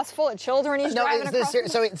like a bus full of children. He's driving across.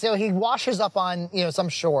 So he washes up on some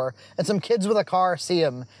shore, and some kids with a car see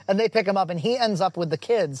him, and they pick him up, and he ends up with the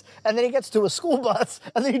kids, and then he gets to a school bus,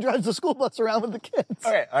 and then he drives the school bus around with the kids.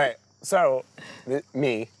 Okay, all right. So,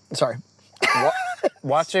 me Sorry,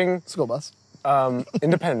 watching school bus.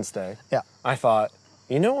 Independence Day, Yeah. I thought,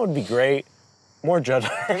 you know what would be great? More Judd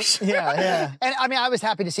Hirsch. Yeah. And I mean, I was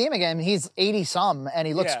happy to see him again. He's 80-some, and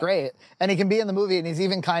he looks Yeah. great. And he can be in the movie, and he's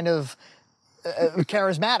even kind of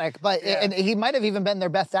charismatic. But and he might have even been their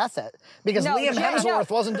best asset, because No, Liam Jeff- Hemsworth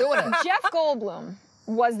no. wasn't doing it. Jeff Goldblum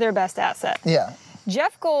was their best asset. Yeah.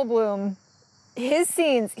 Jeff Goldblum, his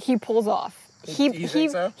scenes he pulls off. You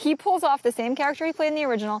think so? He pulls off the same character he played in the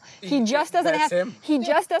original. He just doesn't That's have him? he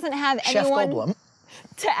just doesn't have Chef anyone Goldblum.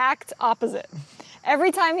 to act opposite.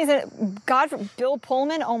 Every time he's in Bill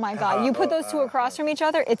Pullman, oh my God, you put those two across from each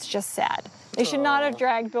other, it's just sad. They should not have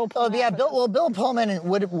dragged Bill Oh Pullman. yeah, out. Bill Pullman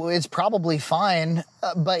is probably fine,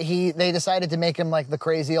 but they decided to make him like the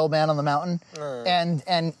crazy old man on the mountain,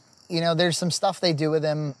 and there's some stuff they do with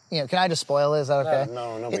him. Can I just spoil it? Is that okay?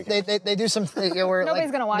 No, nobody They do some where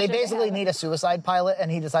Nobody's gonna watch they it if they basically haven't. need a suicide pilot,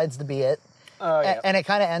 and he decides to be it. yeah. And it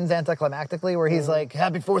kind of ends anticlimactically, where he's like,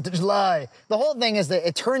 "Happy 4th of July." The whole thing is that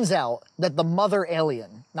it turns out that the mother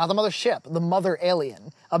alien, not the mother ship, the mother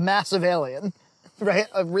alien, a massive alien, right,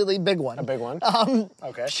 a really big one. A big one.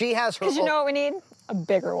 Okay. She has her. Because you know what we need? A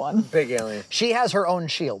bigger one. Big alien. She has her own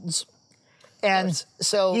shields. And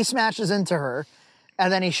so he smashes into her,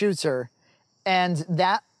 and then he shoots her, and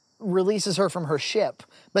that releases her from her ship.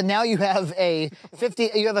 But now you have a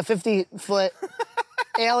 50-foot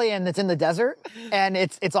alien that's in the desert, and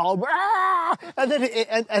it's all "Rah!" and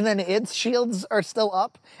then its shields are still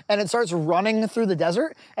up, and it starts running through the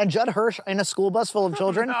desert, and Judd Hirsch in a school bus full of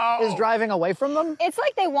children is driving away from them. It's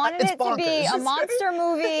like they wanted It's it to be bonkers. a monster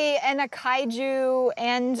movie and a kaiju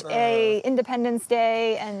and a Independence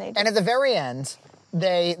Day, and they And at the very end,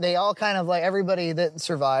 they all kind of like, everybody that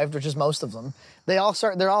survived, which is most of them, they're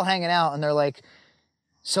all hanging out, and they're like,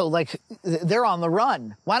 so like they're on the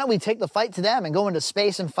run. Why don't we take the fight to them and go into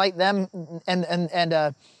space and fight them?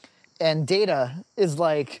 And Data is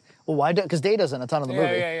like, well, why? Because Data's in a ton of the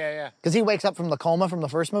movie. Yeah. Because he wakes up from the coma from the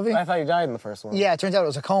first movie. I thought he died in the first one. Yeah, it turns out it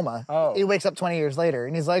was a coma. Oh. He wakes up 20 years later,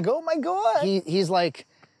 and he's like, oh my God. He's like,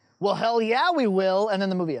 well, hell yeah, we will. And then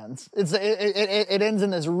the movie ends. It ends in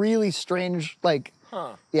this really strange, like,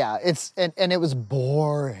 yeah, and it was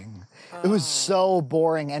boring. It was so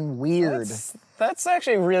boring and weird. That's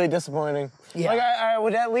actually really disappointing. Yeah. Like, I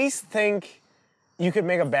would at least think you could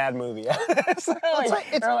make a bad movie.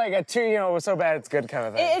 Or like a two, it was so bad it's good kind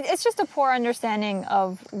of thing. It's just a poor understanding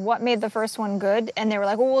of what made the first one good, and they were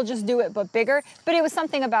like, well, we'll just do it, but bigger. But it was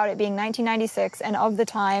something about it being 1996 and of the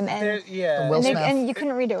time, and, Yeah. Will Smith. and you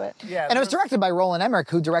couldn't redo it. Yeah. And it was directed by Roland Emmerich,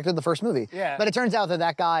 who directed the first movie. Yeah. But it turns out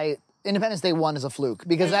that guy Independence Day 1 is a fluke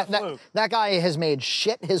because that guy has made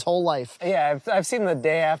shit his whole life. Yeah, I've seen The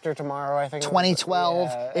Day After Tomorrow, I think. 2012.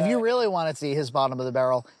 Yeah, if you really want to see his bottom of the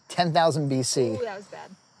barrel, 10,000 BC. Ooh, that was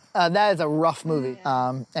bad. That is a rough movie.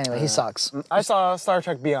 Anyway, he sucks. I saw Star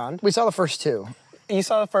Trek Beyond. We saw the first two. You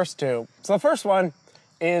saw the first two. So the first one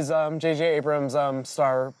is J.J. Abrams'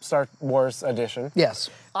 Star Wars edition. Yes.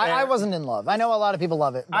 I wasn't in love. I know a lot of people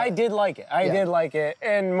love it. I did like it. I did like it,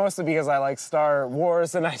 and mostly because I like Star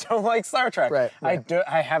Wars and I don't like Star Trek. Right.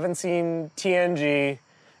 I haven't seen TNG.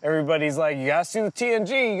 Everybody's like, you gotta see the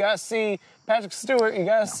TNG. You gotta see Patrick Stewart. You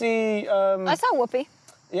gotta see. I saw Whoopi.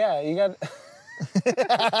 Yeah, you got.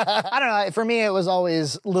 I don't know. For me, it was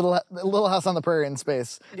always Little House on the Prairie in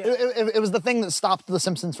space. Yeah. It was the thing that stopped The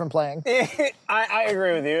Simpsons from playing. I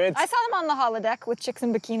agree with you. I saw them on the holodeck with chicks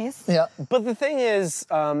in bikinis. Yeah. But the thing is,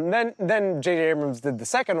 then J.J. Abrams did the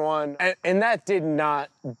second one, and that did not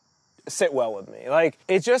sit well with me. Like,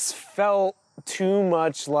 it just felt too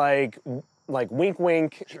much like wink,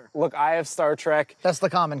 wink. Sure. Look, I have Star Trek. That's the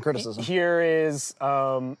common criticism. Here is, these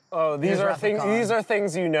are things. These are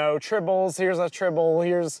things you know. Tribbles. Here's a Tribble.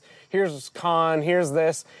 Here's Khan. Here's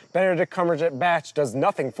this. Benedict Cumberbatch does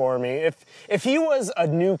nothing for me. If he was a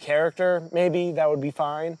new character, maybe that would be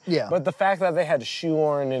fine. Yeah. But the fact that they had to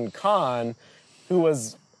shoehorn in Khan, who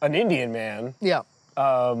was an Indian man. Yeah.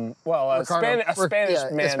 A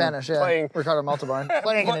Spanish man playing Ricardo Montalban,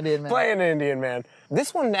 playing an Indian man. Playing an Indian man.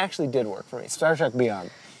 This one actually did work for me. Star Trek Beyond.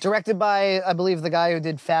 Directed by, I believe, the guy who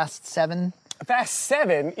did Fast 7. Fast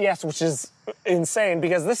 7, yes, which is insane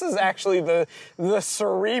because this is actually the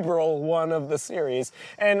cerebral one of the series,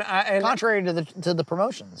 and contrary to the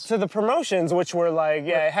promotions. To the promotions, which were like,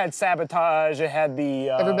 it had sabotage, it had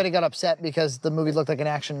the everybody got upset because the movie looked like an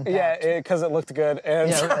action. Yeah, because it looked good,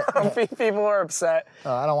 and people were upset.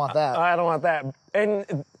 Oh, I don't want that. I don't want that.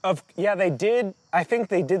 And they did. I think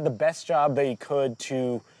they did the best job they could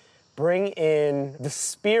to bring in the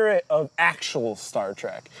spirit of actual Star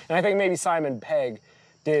Trek. And I think maybe Simon Pegg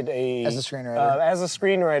did as a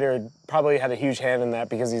screenwriter. Probably had a huge hand in that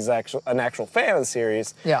because he's an actual fan of the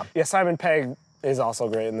series. Yeah. Yeah, Simon Pegg is also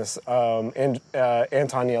great in this. And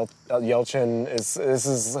Anton Yelchin this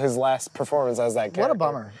is his last performance as that character. What a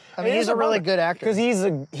bummer. I mean, he's a really good actor. Because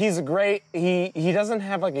he's a great. He doesn't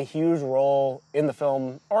have like a huge role in the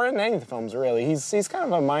film or in any of the films really. He's kind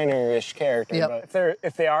of a minor-ish character. Yep. But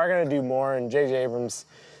if they are going to do more, and J.J. Abrams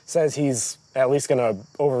says he's at least going to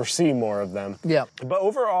oversee more of them. Yeah. But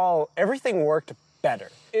overall, everything worked better.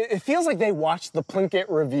 It feels like they watched the Plinkett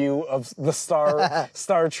review of the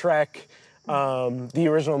Star Trek. The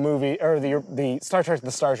original movie, or the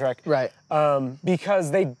Star Trek, right?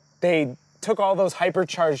 Because they took all those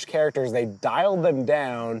hypercharged characters, they dialed them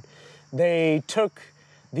down, they took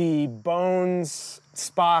the Bones,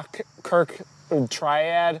 Spock, Kirk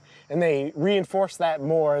triad, and they reinforced that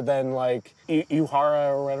more than like Uhura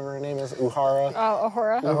or whatever her name is, Uhura. Oh,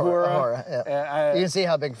 Uhura. Uhura, yeah. You can see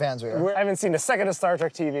how big fans we are. I haven't seen a second of Star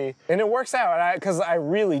Trek TV, and it works out because I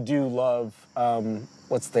really do love.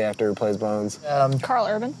 What's the actor who plays Bones? Carl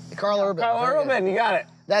Urban. Carl Urban, you got it.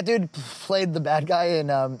 That dude played the bad guy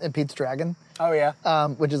in Pete's Dragon. Oh yeah.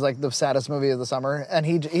 Which is like the saddest movie of the summer, and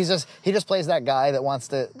he just plays that guy that wants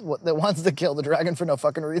to kill the dragon for no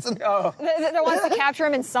fucking reason. Oh. That wants to capture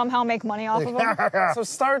him and somehow make money off of him. So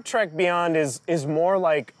Star Trek Beyond is more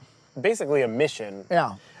like basically a mission.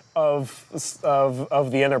 Yeah. Of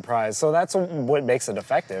the Enterprise, so that's what makes it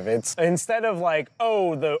effective. It's instead of like,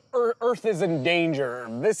 oh, the Earth is in danger.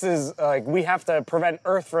 This is like we have to prevent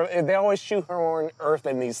Earth from. They always shoehorn Earth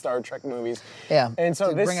in these Star Trek movies. Yeah, and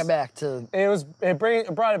so bring it back to. It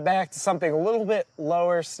brought it back to something a little bit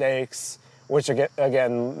lower stakes, which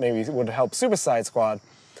again maybe would help Suicide Squad.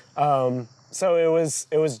 So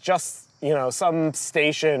it was just some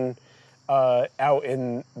station. Out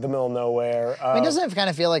in the middle of nowhere. I mean, doesn't it kind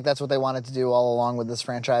of feel like that's what they wanted to do all along with this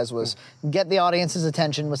franchise, was get the audience's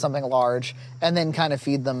attention with something large and then kind of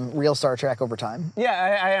feed them real Star Trek over time?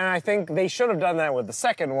 Yeah, I think they should have done that with the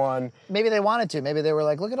second one. Maybe they wanted to. Maybe they were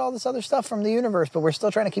like, look at all this other stuff from the universe, but we're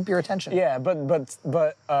still trying to keep your attention. Yeah,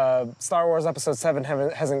 but Star Wars Episode 7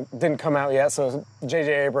 didn't come out yet, so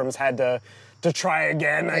J.J. Abrams had to try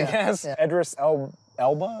again, I guess. Yeah. Idris Elba.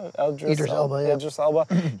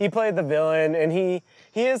 He played the villain, and he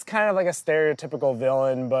is kind of like a stereotypical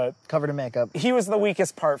villain, but covered in makeup. He was the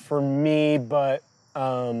weakest part for me, but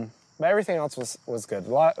everything else was good.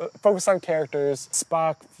 Focus on characters.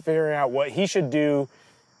 Spock figuring out what he should do,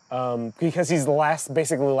 because he's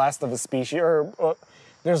basically last of his species, or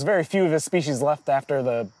there's very few of his species left after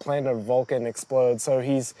the planet Vulcan explodes. So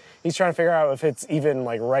he's trying to figure out if it's even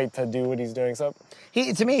like right to do what he's doing. So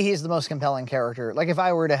To me, he's the most compelling character. Like if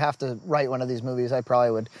I were to have to write one of these movies, I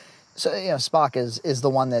probably would. So Spock is the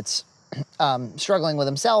one that's struggling with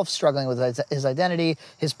himself, struggling with his identity,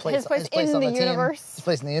 his place in on the the team, universe. his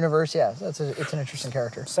place in the universe. Yeah, so it's an interesting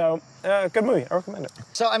character. So good movie. I recommend it.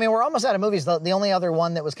 So I mean, we're almost out of movies. The only other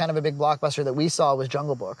one that was kind of a big blockbuster that we saw was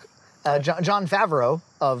Jungle Book. Jon Favreau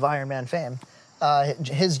of Iron Man fame,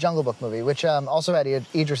 his Jungle Book movie, which also had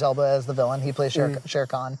Idris Elba as the villain. He plays Shere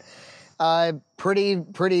Khan.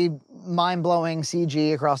 Pretty mind-blowing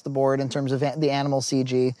CG across the board in terms of the animal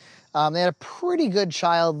CG. They had a pretty good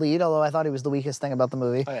child lead, although I thought he was the weakest thing about the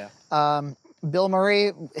movie. Oh yeah. Bill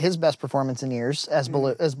Murray, his best performance in years as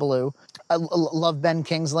Baloo. I love Ben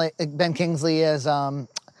Kingsley. As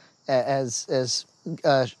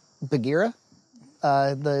Bagheera.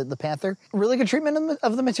 The Panther. Really good treatment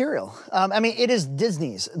of the material. I mean, it is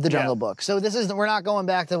Disney's The Jungle Book, so we're not going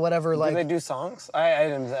back to whatever. Do they do songs? I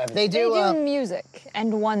didn't. They do music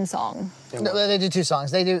and one song. No, they do two songs.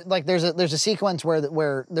 They do like there's a sequence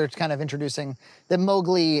where they're kind of introducing that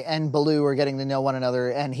Mowgli and Baloo are getting to know one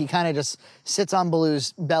another, and he kind of just sits on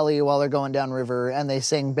Baloo's belly while they're going down river, and they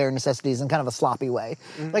sing Bare Necessities in kind of a sloppy way.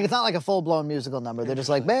 Mm-hmm. Like it's not like a full blown musical number. They're just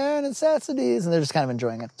like Bare Necessities, and they're just kind of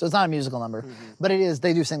enjoying it. So it's not a musical number, but it is.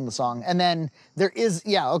 They do sing the song, and then there is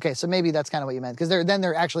okay. So maybe that's kind of what you meant because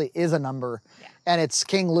there actually is a number. Yeah. And it's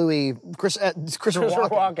King Louis, Christopher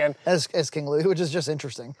Walken as King Louis, which is just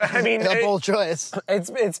interesting. I mean, a bold choice.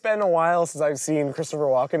 It's been a while since I've seen Christopher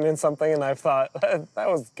Walken in something, and I've thought that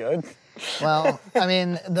was good. Well, I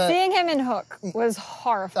mean, seeing him in Hook was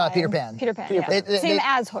horrifying. Peter Pan. Yeah. Same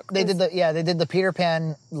as Hook. They did the Peter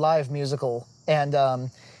Pan live musical, and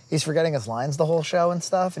he's forgetting his lines the whole show and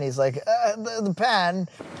stuff, and he's like, the pan.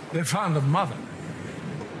 They found a mother.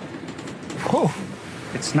 Oh.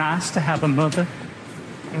 It's nice to have a mother.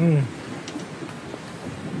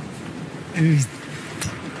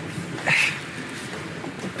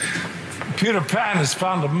 Peter Pan has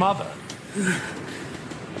found a mother.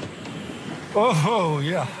 Oh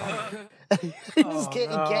yeah. He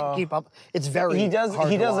can't keep up. It's very He doesn't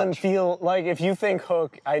watch. feel like if you think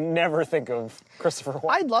Hook, I never think of Christopher Walken.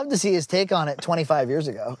 I'd love to see his take on it 25 years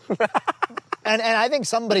ago. And I think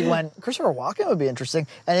somebody went, Christopher Walken would be interesting.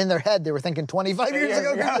 And in their head, they were thinking 25 years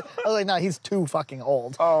ago. I was like, no, he's too fucking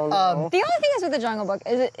old. Oh, no. The only thing is with the Jungle Book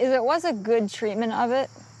is it was a good treatment of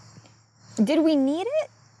it. Did we need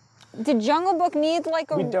it? Did Jungle Book need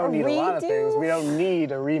like a redo? We don't need a lot of things. We don't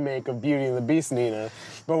need a remake of Beauty and the Beast, Nina.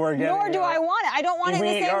 But we're getting. Nor do I want it. I don't want it in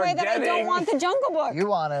the same way that I don't want the Jungle Book. You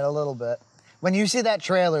want it a little bit. When you see that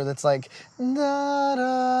trailer that's like, da,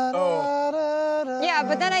 da, da, da, da, yeah,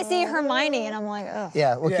 but then I see Hermione and I'm like, ugh.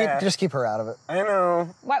 Yeah, well, just keep her out of it. I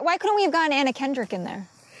know. Why couldn't we have gotten Anna Kendrick in there?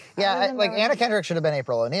 Yeah, Anna Kendrick should have been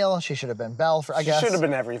April O'Neil. She should have been Belle, I guess. She should have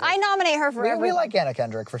been everything. I nominate her for everything. We like Anna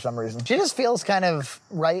Kendrick for some reason. She just feels kind of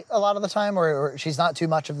right a lot of the time, or she's not too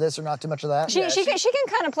much of this or not too much of that. She can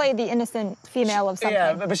kind of play the innocent female of something.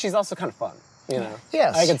 Yeah, but she's also kind of fun. You know.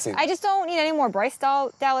 Yes. I can see that. I just don't need any more Bryce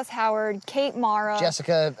Dallas Howard, Kate Mara,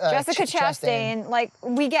 Jessica Chastain. Like,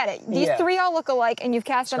 we get it. These three all look alike, and you've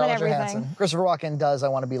cast them in everything. Johansson. Christopher Walken does I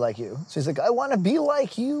Want to Be Like You. So he's like, I want to be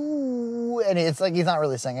like you. And it's like he's not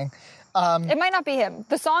really singing. It might not be him.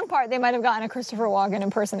 The song part, they might have gotten a Christopher Walken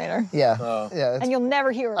impersonator. Yeah. Yeah. And you'll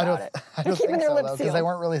never hear about it. I don't keeping think their so, lips because sealed. they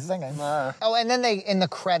weren't really singing. Oh, and then in the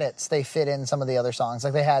credits, they fit in some of the other songs.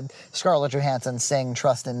 Like they had Scarlett Johansson sing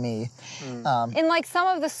Trust in Me. In like some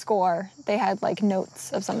of the score, they had like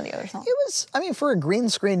notes of some of the other songs. It was, I mean, for a green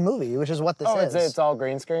screen movie, which is what this is. It's all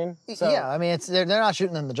green screen? So. Yeah, I mean, they're not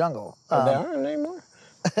shooting in the jungle. They aren't anymore?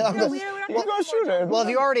 You go shoot it. Well, if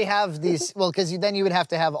you already have these, because then you would have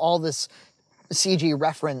to have all this CG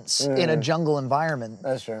reference in a jungle environment.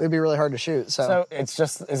 That's true. It'd be really hard to shoot. So is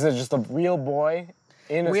it just a real boy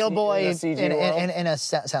in a CG world? in a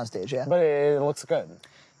soundstage, yeah. But it looks good.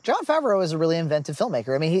 Jon Favreau is a really inventive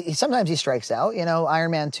filmmaker. I mean, he sometimes he strikes out. You know, Iron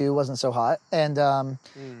Man 2 wasn't so hot, and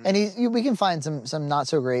we can find some not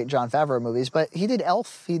so great Jon Favreau movies, but he did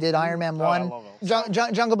Elf, he did Iron Man 1. I love Elf.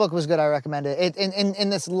 Jungle Book was good. I recommend it. In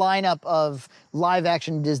this lineup of live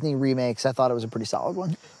action Disney remakes, I thought it was a pretty solid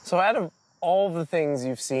one. So out of all the things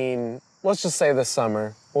you've seen, let's just say this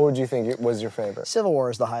summer, what would you think was your favorite? Civil War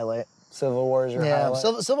is the highlight. Civil War is your highlight?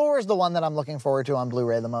 Civil War is the one that I'm looking forward to on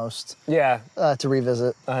Blu-ray the most. Yeah. To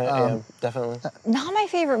revisit. I am, definitely. Not my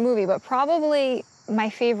favorite movie, but probably my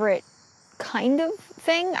favorite kind of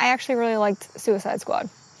thing. I actually really liked Suicide Squad.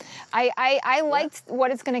 I liked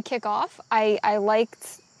what it's going to kick off. I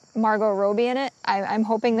liked Margot Robbie in it. I'm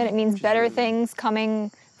hoping that it means better things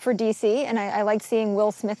coming for DC, and I liked seeing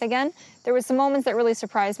Will Smith again. There was some moments that really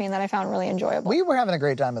surprised me and that I found really enjoyable. We were having a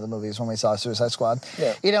great time at the movies when we saw Suicide Squad.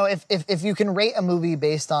 Yeah. You know, if you can rate a movie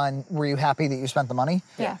based on were you happy that you spent the money?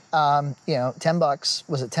 Yeah. You know, $10,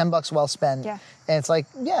 was it $10 well spent? Yeah. And it's like,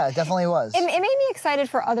 yeah, it definitely was. It made me excited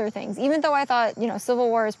for other things. Even though I thought, you know, Civil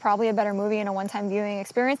War is probably a better movie and a one-time viewing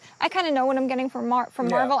experience, I kind of know what I'm getting from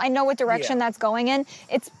Marvel. I know what direction that's going in.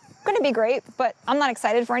 It's going to be great, but I'm not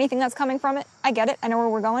excited for anything that's coming from it. I get it. I know where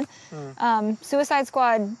we're going. Suicide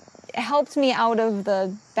Squad helped me out of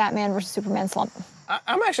the Batman versus Superman slump.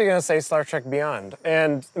 I'm actually going to say Star Trek Beyond,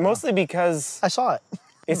 and mostly because I saw it.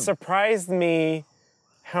 it surprised me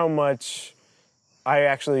how much I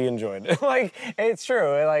actually enjoyed it. Like, it's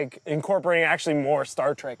true, like, incorporating actually more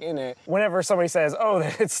Star Trek in it. Whenever somebody says, oh,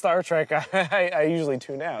 it's Star Trek, I usually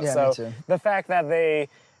tune out. Yeah, so me too. The fact that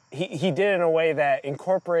he did it in a way that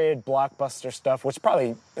incorporated blockbuster stuff, which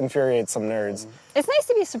probably infuriates some nerds. It's nice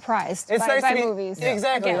to be surprised by movies.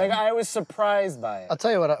 Exactly. Again. Like, I was surprised by it. I'll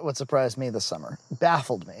tell you what surprised me this summer,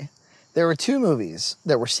 baffled me. There were 2 movies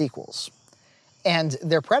that were sequels, and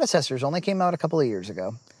their predecessors only came out a couple of years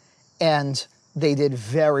ago, and they did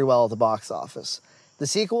very well at the box office. The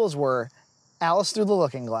sequels were Alice Through the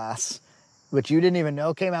Looking Glass, which you didn't even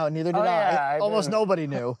know came out, neither did I. Almost nobody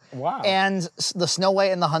knew. Wow. And the Snow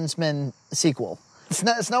White and the Huntsman sequel.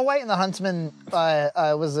 Snow White and the Huntsman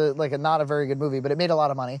was not a very good movie, but it made a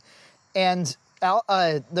lot of money. And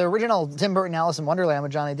the original Tim Burton Alice in Wonderland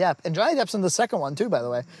with Johnny Depp. And Johnny Depp's in the second one too, by the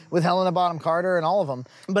way, with Helena Bonham Carter and all of them.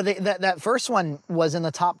 But that first one was in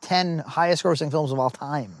the top 10 highest grossing films of all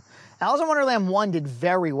time. Alice in Wonderland 1 did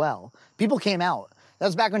very well. People came out. That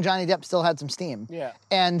was back when Johnny Depp still had some steam. Yeah.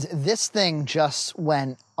 And this thing just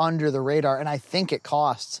went under the radar, and I think it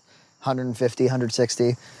cost $150,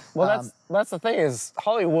 $160. Well, that's the thing is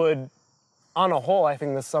Hollywood, on a whole, I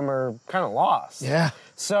think this summer kind of lost. Yeah.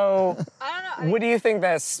 So, I don't know. what do you think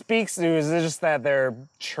that speaks to? Is it just that they're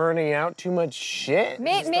churning out too much shit?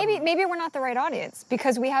 Maybe we're not the right audience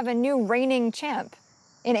because we have a new reigning champ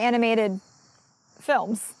in animated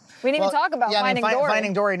films. We didn't even talk about Finding Dory.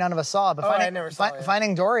 Finding Dory, none of us saw, but I never saw it.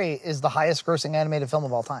 Finding Dory is the highest grossing animated film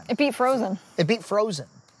of all time. It beat Frozen. It beat Frozen.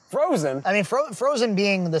 Frozen? I mean, Frozen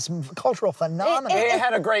being this cultural phenomenon. It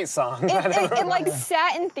had a great song. It like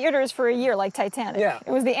sat in theaters for a year like Titanic. Yeah.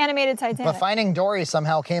 It was the animated Titanic. But Finding Dory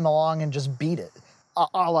somehow came along and just beat it, a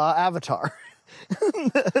la Avatar.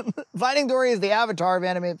 Finding Dory is the Avatar of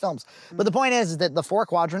animated films. But the point is that the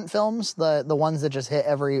 4-quadrant films, the ones that just hit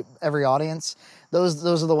every audience, those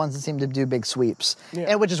are the ones that seem to do big sweeps. Yeah.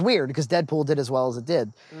 And which is weird because Deadpool did as well as it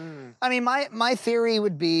did. I mean, my theory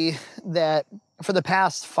would be that for the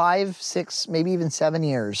past 5, 6, maybe even 7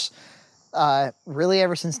 years, really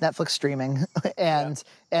ever since Netflix streaming and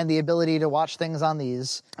the ability to watch things on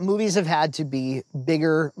these, movies have had to be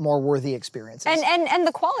bigger, more worthy experiences. And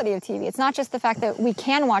the quality of TV. It's not just the fact that we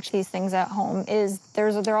can watch these things at home.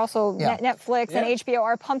 They're also Netflix and HBO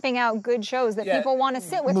are pumping out good shows that people want to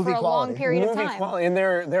sit with Movie for a quality. long period of Movie time. quality, and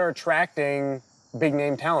they're attracting big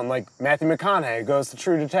name talent like Matthew McConaughey goes to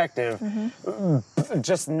True Detective,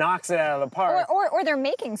 just knocks it out of the park. Or they're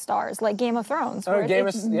making stars like Game of Thrones, where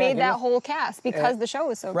it's made that whole cast because the show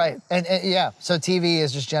was so right. good. And so TV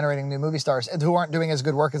is just generating new movie stars who aren't doing as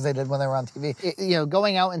good work as they did when they were on TV.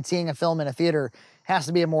 Going out and seeing a film in a theater has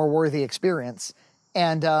to be a more worthy experience.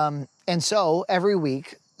 And so every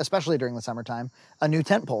week, especially during the summertime, a new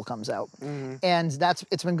tentpole comes out. And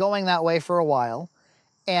it's been going that way for a while.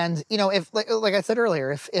 And, if like I said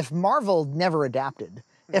earlier, if Marvel never adapted,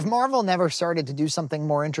 if Marvel never started to do something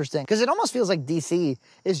more interesting, because it almost feels like DC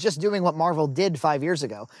is just doing what Marvel did 5 years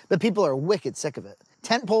ago, but people are wicked sick of it.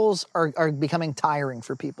 Tentpoles are becoming tiring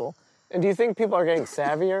for people. And do you think people are getting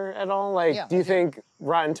savvier at all? Like, do you think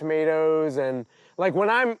Rotten Tomatoes and like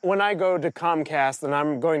when I go to Comcast and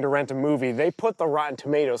I'm going to rent a movie, they put the Rotten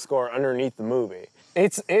Tomato score underneath the movie.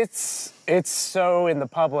 It's so in the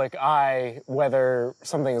public eye whether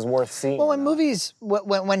something is worth seeing. Well, in movies, But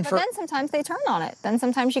then sometimes they turn on it. Then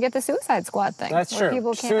sometimes you get the Suicide Squad thing. That's where true.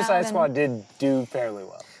 People came Suicide out Squad did do fairly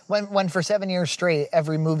well. when for 7 years straight,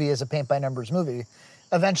 every movie is a paint-by-numbers movie,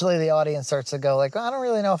 eventually the audience starts to go like, I don't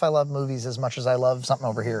really know if I love movies as much as I love something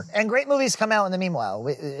over here. And great movies come out in the meanwhile.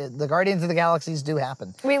 The Guardians of the Galaxies do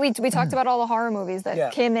happen. We talked about all the horror movies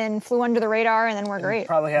that came in, flew under the radar, and then were great.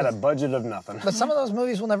 Probably had a budget of nothing. But some of those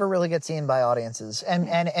movies will never really get seen by audiences. And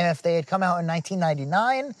if they had come out in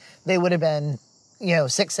 1999, they would have been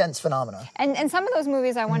Sixth Sense phenomena. And some of those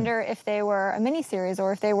movies, I wonder if they were a miniseries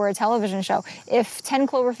or if they were a television show. If 10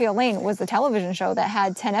 Cloverfield Lane was the television show that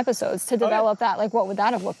had 10 episodes to develop that, like, what would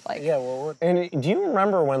that have looked like? Yeah, well, and do you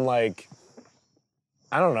remember when, like,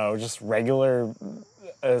 I don't know, just regular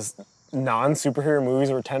non-superhero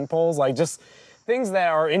movies were tentpoles? Like, just things that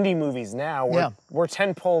are indie movies now were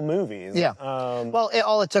tentpole movies. Yeah.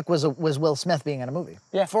 All it took was Will Smith being in a movie.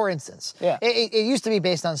 Yeah. For instance. Yeah. It used to be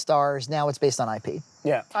based on stars. Now it's based on IP.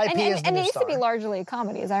 Yeah. IP is the and new it used star. to be largely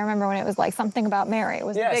comedies. I remember when it was like Something About Mary. It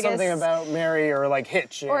was the biggest. Something About Mary or like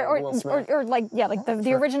Hitch. Will Smith. Or like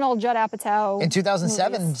the original Judd Apatow. In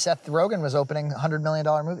 2007, movies. Seth Rogen was opening $100 million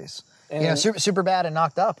movies. And Superbad and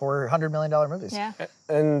Knocked Up were $100 million movies. Yeah.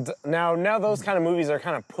 And now those kind of movies are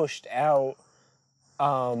kind of pushed out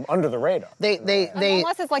under the radar. They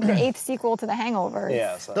Unless it's like the 8th sequel to The Hangover.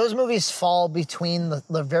 Yeah. So. Those movies fall between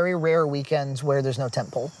the very rare weekends where there's no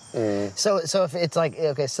tentpole. So if it's like,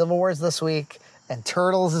 okay, Civil War is this week and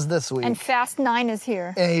Turtles is this week. And Fast 9 is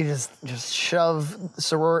here. And you just shove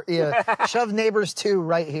shove Neighbors 2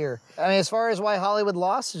 right here. I mean, as far as why Hollywood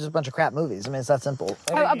lost, it's just a bunch of crap movies. I mean, it's that simple.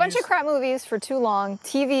 A bunch of crap movies for too long,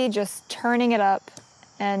 TV just turning it up,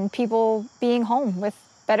 and people being home with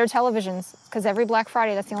better televisions, because every Black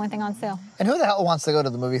Friday, that's the only thing on sale. And who the hell wants to go to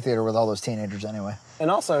the movie theater with all those teenagers anyway? And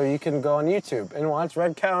also, you can go on YouTube and watch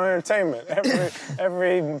Red Cow Entertainment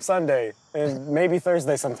every Sunday and maybe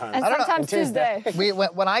Thursday sometimes. And sometimes Tuesday.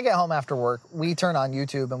 When I get home after work, we turn on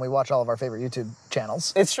YouTube and we watch all of our favorite YouTube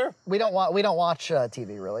channels. It's true. We don't watch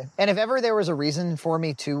TV really. And if ever there was a reason for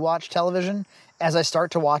me to watch television, as I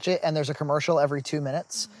start to watch it and there's a commercial every 2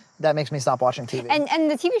 minutes, that makes me stop watching TV. And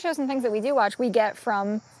the TV shows and things that we do watch, we get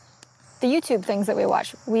from the YouTube things that we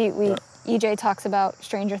watch. EJ talks about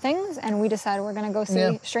Stranger Things, and we decide we're going to go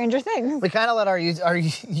see Stranger Things. We kind of let our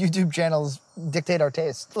YouTube channels dictate our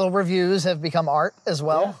taste. Little reviews have become art as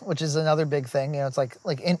well, which is another big thing. It's like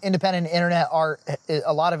independent internet art.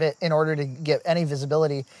 A lot of it, in order to get any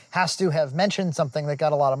visibility, has to have mentioned something that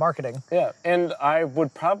got a lot of marketing. Yeah, and I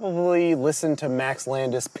would probably listen to Max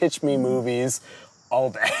Landis pitch me movies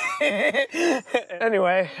all day.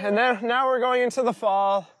 Anyway, and now we're going into the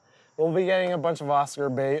fall. We'll be getting a bunch of Oscar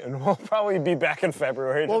bait, and we'll probably be back in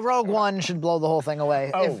February. Well, Rogue One should blow the whole thing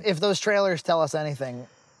away. Oh. If those trailers tell us anything.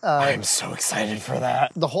 I'm so excited for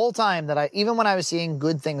that. The whole time even when I was seeing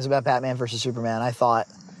good things about Batman versus Superman, I thought,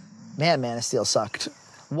 Man of Steel sucked.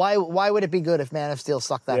 Why would it be good if Man of Steel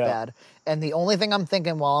sucked that bad? And the only thing I'm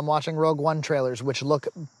thinking while I'm watching Rogue One trailers, which look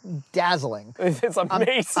dazzling. It's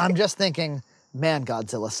amazing. I'm just thinking, man,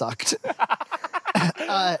 Godzilla sucked.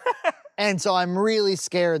 And so I'm really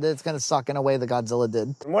scared that it's going to suck in a way that Godzilla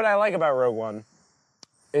did. What I like about Rogue One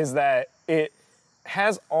is that it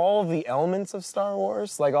has all the elements of Star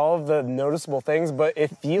Wars, like all of the noticeable things, but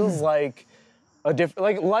it feels like a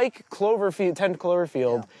different, like Cloverfield, 10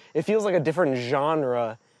 Cloverfield, it feels like a different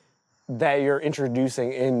genre that you're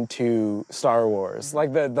introducing into Star Wars.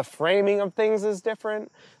 Like the framing of things is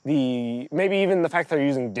different. Maybe even the fact they're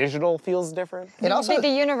using digital feels different. It also the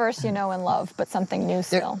universe you know and love, but something new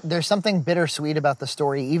still. There's something bittersweet about the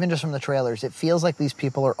story, even just from the trailers. It feels like these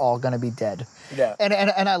people are all going to be dead. Yeah.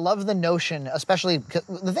 And I love the notion, especially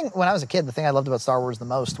the thing when I was a kid. The thing I loved about Star Wars the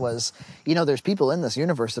most was, there's people in this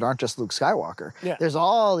universe that aren't just Luke Skywalker. Yeah. There's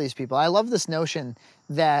all these people. I love this notion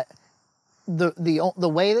that the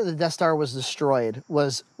way that the Death Star was destroyed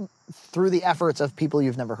was through the efforts of people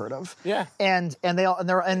you've never heard of. Yeah. And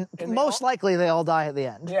most likely they all die at the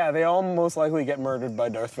end. Yeah, they all most likely get murdered by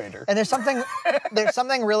Darth Vader. And there's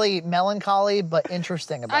something really melancholy but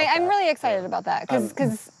interesting about that. I'm really excited about that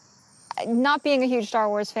because not being a huge Star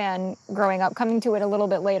Wars fan growing up, coming to it a little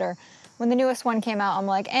bit later, when the newest one came out, I'm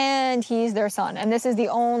like, and he's their son, and this is the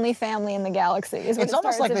only family in the galaxy. It's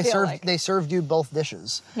almost like they served you both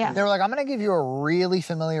dishes. Yeah. They were like, I'm going to give you a really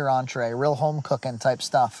familiar entree, real home cooking type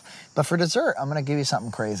stuff, but for dessert, I'm going to give you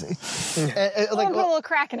something crazy. Like, put a little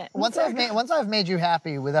crack in it. Once I've made you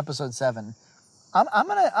happy with episode 7. I'm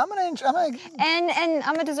gonna. And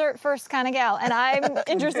I'm a dessert first kind of gal, and I'm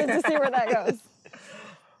interested to see where that goes.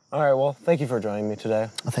 All right, well, thank you for joining me today.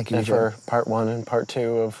 Well, thank you, and for part 1 and part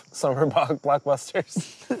 2 of Summer Blockbusters.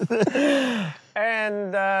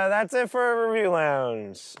 And that's it for Review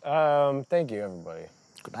Lounge. Thank you, everybody.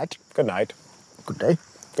 Good night. Good night. Good day.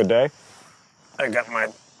 Good day. I got my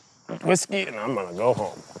whiskey, and I'm gonna go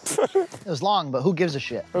home. It was long, but who gives a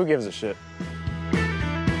shit? Who gives a shit?